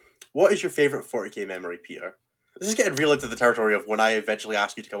 What is your favorite 40k memory, Peter? This is getting real into the territory of when I eventually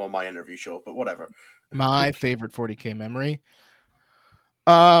ask you to come on my interview show, but whatever. My favorite 40k memory.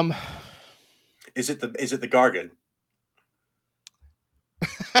 Is it the Gargant?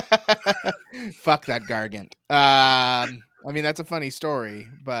 Fuck that Gargant. I mean, that's a funny story,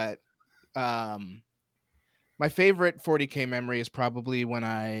 but my favorite 40k memory is probably when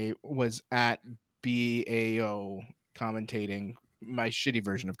I was at BAO commentating my shitty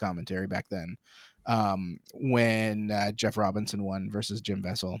version of commentary back then, when Jeff Robinson won versus Jim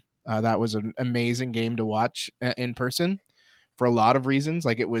Vessel. That was an amazing game to watch in person for a lot of reasons.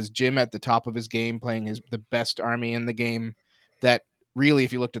 Like, it was Jim at the top of his game, playing the best army in the game. That really,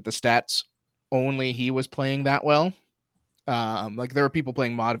 if you looked at the stats, only he was playing that well. Like, there were people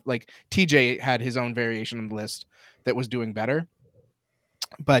playing like TJ had his own variation on the list that was doing better,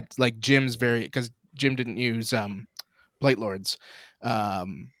 but like Jim's because Jim didn't use Blight Lords.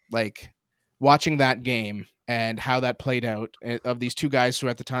 Like, watching that game and how that played out of these two guys who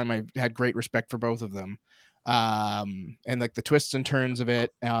at the time I had great respect for both of them, and like the twists and turns of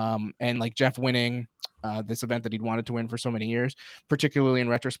it, and like Jeff winning this event that he'd wanted to win for so many years, particularly in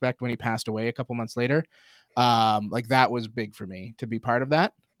retrospect when he passed away a couple months later. Like, that was big for me to be part of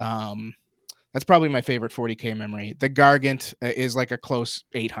that. That's probably my favorite 40k memory. The Gargant is like a close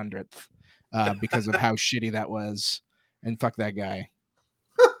 800th because of how shitty that was, and fuck that guy.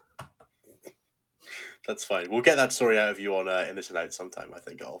 That's fine. We'll get that story out of you on in this and out sometime. I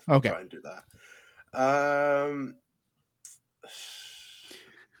think I'll try and do that.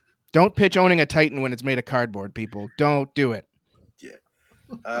 Don't pitch owning a Titan when it's made of cardboard, people. Don't do it.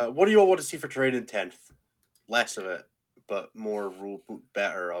 Yeah. What do you all want to see for terrain in 10th? Less of it, but more rule book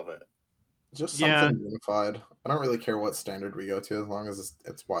better of it. Just something unified. I don't really care what standard we go to as long as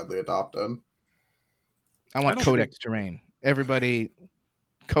it's widely adopted. I want codex terrain. Everybody,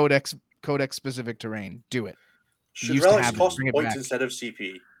 codex specific terrain. Do it. Should relics cost points instead of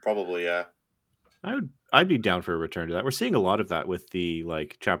CP? Probably, yeah. I I'd be down for a return to that. We're seeing a lot of that with the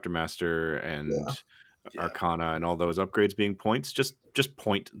like Chapter Master and Yeah. Arcana and all those upgrades being points. Just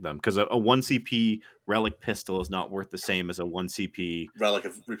point them, because a 1 CP relic pistol is not worth the same as a 1 CP Relic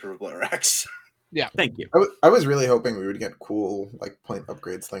of Reaper of Bliterax. Yeah. Thank you. I was really hoping we would get cool like point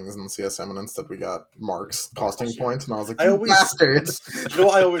upgrades things in CSM, and instead we got marks costing points, and I was like, you bastards! You know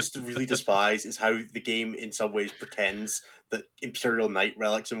what I always really despise is how the game in some ways pretends that Imperial Knight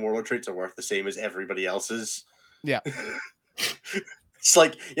relics and warlord traits are worth the same as everybody else's. Yeah. It's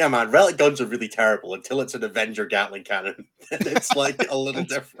like, yeah, man, relic guns are really terrible until it's an Avenger Gatling cannon. And it's like a little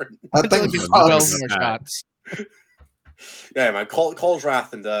different. That thing Until it gets sucks. 12 more shots. Yeah, man, Call's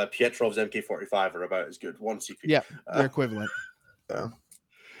Wrath and Pietrov's MK45 are about as good. 1 CP. Yeah, they're equivalent. Yeah.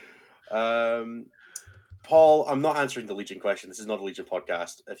 Paul, I'm not answering the Legion question. This is not a Legion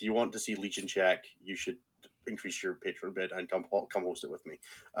podcast. If you want to see Legion check, you should increase your Patreon bid and come host it with me.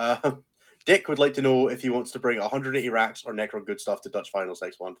 Dick would like to know if he wants to bring 180 racks or Necron good stuff to Dutch finals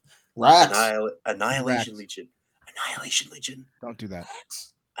next month. Rats. Annihilation Racks. Legion. Annihilation Legion. Don't do that.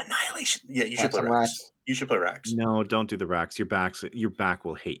 Annihilation. Yeah, you should play Racks. racks. You should play racks. No, don't do the racks. Your back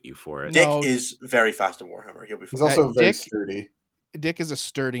will hate you for it. Dick No. is very fast in Warhammer. He'll be He's fine. also very Dick- sturdy. Dick is a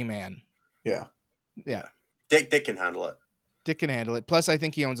sturdy man. Yeah. Yeah. Dick can handle it. Dick can handle it. Plus, I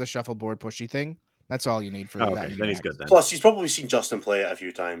think he owns a shuffleboard pushy thing. That's all you need for that. Okay, then he's good then. Plus, he's probably seen Justin play it a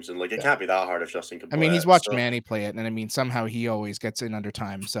few times, and like it can't be that hard if Justin can play I mean, he's it, watched so- Manny play it, and I mean, somehow he always gets in under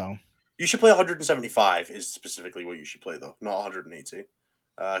time. So You should play 175 is specifically what you should play, though, not 180.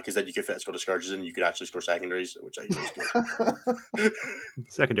 Because then you could fit score discourages and you could actually score secondaries, which I hear is good.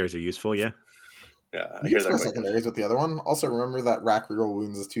 Secondaries are useful, yeah. Yeah, I You hear can score that. secondaries with the other one. Also, remember that rack reroll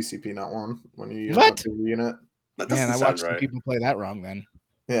wounds is 2 CP, not 1 when you use What? the unit. That man, doesn't I sound watched some right. people play that wrong. Then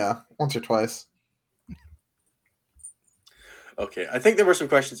Yeah, once or twice. Okay, I think there were some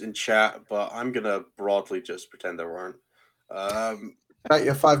questions in chat, but I'm gonna broadly just pretend there weren't. Right, you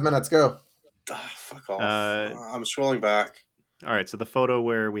have 5 minutes. Go. Fuck off. Uh, I'm scrolling back. All right, so the photo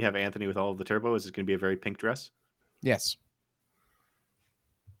where we have Anthony with all of the turbo is going to be a very pink dress. yes,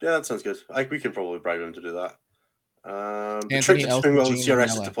 Yeah, that sounds good. We could probably bribe him to do that. The Anthony, trick to Elsa, doing well in Jean, CRS and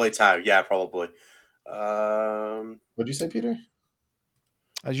is Ella. to play Tau. Yeah, probably. What'd you say, Peter?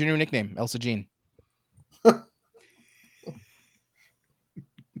 as your new nickname, Elsa Jean.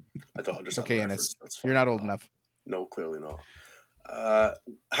 I don't understand. Okay, the Ennis, reference. That's fine. you're not old enough. No, clearly not.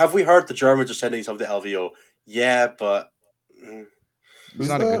 Have we heard the Germans are sending some to LVO? Yeah, but He's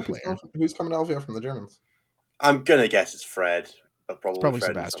not a good player. Who's coming to LVO from the Germans? I'm gonna guess it's Fred, but probably Fred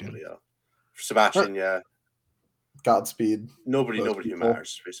Sebastian. and somebody else. Sebastian, yeah. Godspeed. Nobody Those who people.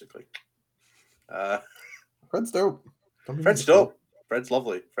 matters, basically. Fred's dope. Don't be Fred's miserable. dope. Fred's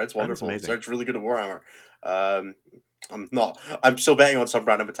lovely. Fred's wonderful. amazing. Fred's really good at Warhammer. I'm still betting on some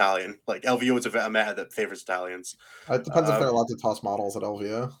random Italian. Like LVO is a meta that favors Italians. It depends if they're allowed to toss models at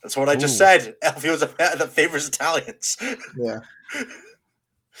LVO. That's what I just Ooh. said. LVO is a meta that favors Italians. Yeah.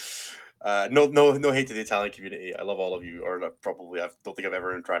 No hate to the Italian community. I love all of you, or probably I don't think I've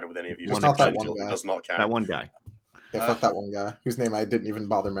ever interacted with any of you. Just so not that it one guy. does not count. That one guy. Yeah, fuck that one guy whose name I didn't even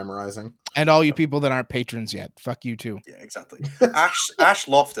bother memorizing. And all you people that aren't patrons yet, fuck you too. Yeah, exactly. Ash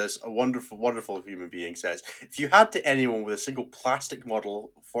Loftus, a wonderful, wonderful human being, says, if you had to anyone with a single plastic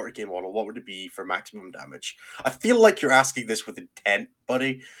model, 40k model, what would it be for maximum damage? I feel like you're asking this with intent,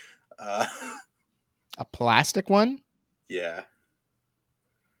 buddy. A plastic one? Yeah.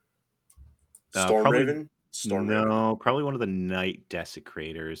 Probably- Storm Raven? No, probably one of the Night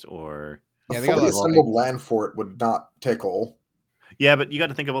Desecrators or... Yeah, A they got fully a lot of assembled land fort would not tickle. Yeah, but you got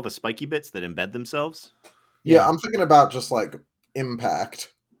to think of all the spiky bits that embed themselves. Yeah, I'm thinking about just like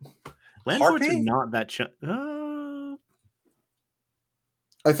impact. Land forts are Harpy? not that...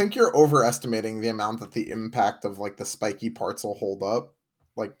 I think you're overestimating the amount that the impact of like the spiky parts will hold up.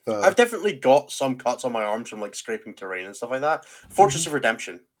 Like I've definitely got some cuts on my arms from like scraping terrain and stuff like that. Fortress of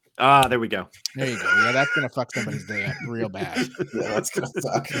Redemption. there we go. There you go. Yeah, that's gonna fuck somebody's day up real bad. yeah, that's gonna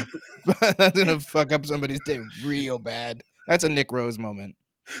suck. That's gonna fuck up somebody's day real bad. That's a Nick Rose moment.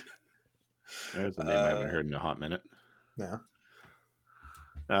 There's a name I haven't heard in a hot minute. Yeah.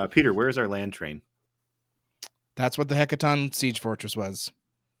 Peter, where's our land train? That's what the Hecaton Siege Fortress was.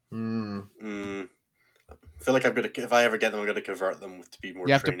 Mm. I feel like I'm gonna, if I ever get them, I'm gonna convert them to be more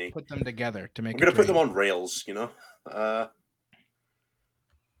You have trainy. to put them together to make. I'm gonna put them on rails, you know.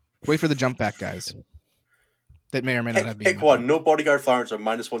 Wait for the jump back guys. That may or may not have been. Pick one. No bodyguard Florence or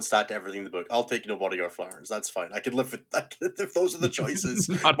 -1 stat to everything in the book. I'll take no bodyguard Florence. That's fine. I can live with that. If those are the choices.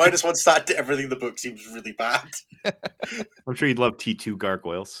 -1 stat to everything in the book seems really bad. I'm sure you'd love T2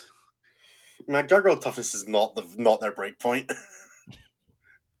 gargoyles. Man, gargoyle toughness is not their break point.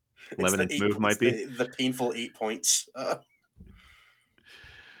 the 11-inch move might be. the painful 8 points.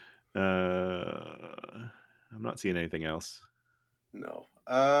 I'm not seeing anything else. No.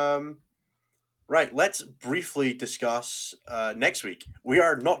 Right, let's briefly discuss next week. We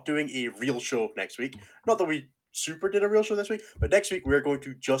are not doing a real show next week. Not that we super did a real show this week, but next week we're going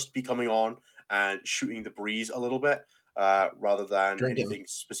to just be coming on and shooting the breeze a little bit rather than Drinking. anything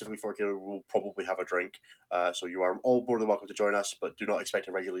specifically for Killer. We'll probably have a drink. So you are all more than welcome to join us, but do not expect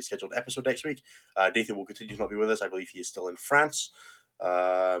a regularly scheduled episode next week. Nathan will continue to not be with us. I believe he is still in France.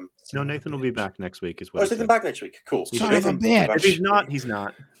 No, Nathan will be back next week as well. Oh, is Nathan back next week? Cool. Son of a Nathan will be back. If he's not, he's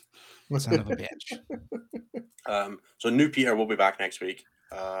not. Son of a bitch. So new Peter will be back next week.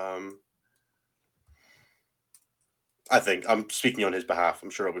 I think I'm speaking on his behalf. I'm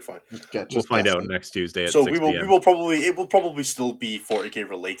sure he'll be fine. We'll find out next Tuesday at So 6 we will probably still be 40K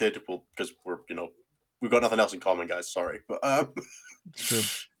related. Because we've got nothing else in common, guys. Sorry, but It's true.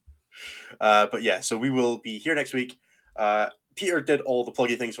 but yeah, so we will be here next week. Peter did all the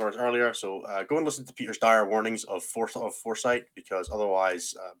pluggy things for us earlier, so go and listen to Peter's dire warnings of foresight, because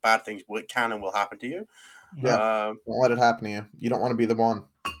otherwise bad things can and will happen to you. Yeah, don't let it happen to you. You don't want to be the one.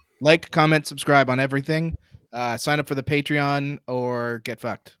 Like, comment, subscribe on everything. Sign up for the Patreon or get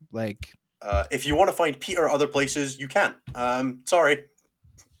fucked. Like, if you want to find Peter other places, you can. Sorry.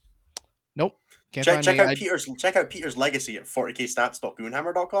 Nope. Can't Check find me. out Peter's legacy at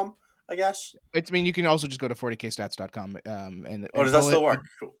 40kstats.goonhammer.com, I guess. I mean, you can also just go to 40kstats.com. And does that still work?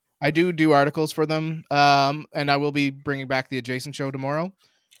 Cool. I do articles for them. And I will be bringing back the adjacent show tomorrow.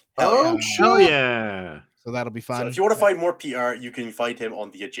 Hell yeah. So that'll be fun. So if you want to find more Peter, you can find him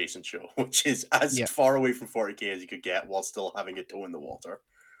on the adjacent show, which is as far away from 40K as you could get while still having a toe in the water.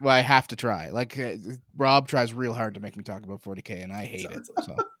 Well, I have to try. Like, Rob tries real hard to make me talk about 40K, and I hate it.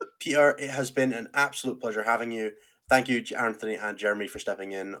 So. Peter, it has been an absolute pleasure having you. Thank you, Anthony and Jeremy, for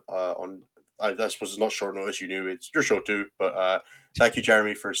stepping in on. I suppose it's not short notice. You knew it's your show too, but thank you,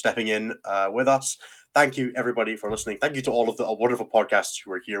 Jeremy, for stepping in with us. Thank you, everybody, for listening. Thank you to all of the wonderful podcasts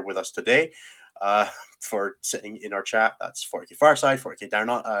who are here with us today. For sitting in our chat. That's 40K Fireside, 40K Down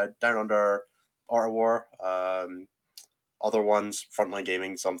Under, Art of War, other ones, Frontline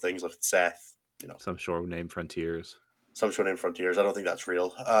Gaming, some things like Seth, some show named Frontiers. I don't think that's real.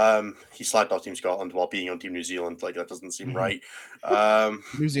 He slagged off Team Scotland while being on Team New Zealand. Like, that doesn't seem right.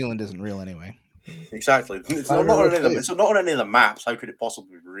 New Zealand isn't real anyway. Exactly. It's not on any of the maps. How could it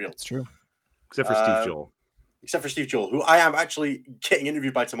possibly be real? It's true. Except for Steve Joel. Except for Steve Joel, who I am actually getting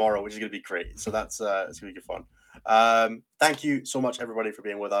interviewed by tomorrow, which is going to be great. So it's going to be good fun. Thank you so much, everybody, for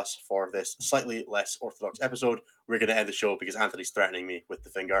being with us for this slightly less orthodox episode. We're going to end the show because Anthony's threatening me with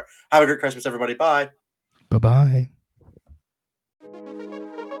the finger. Have a great Christmas, everybody. Bye. Bye-bye.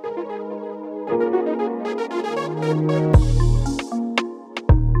 Thank you.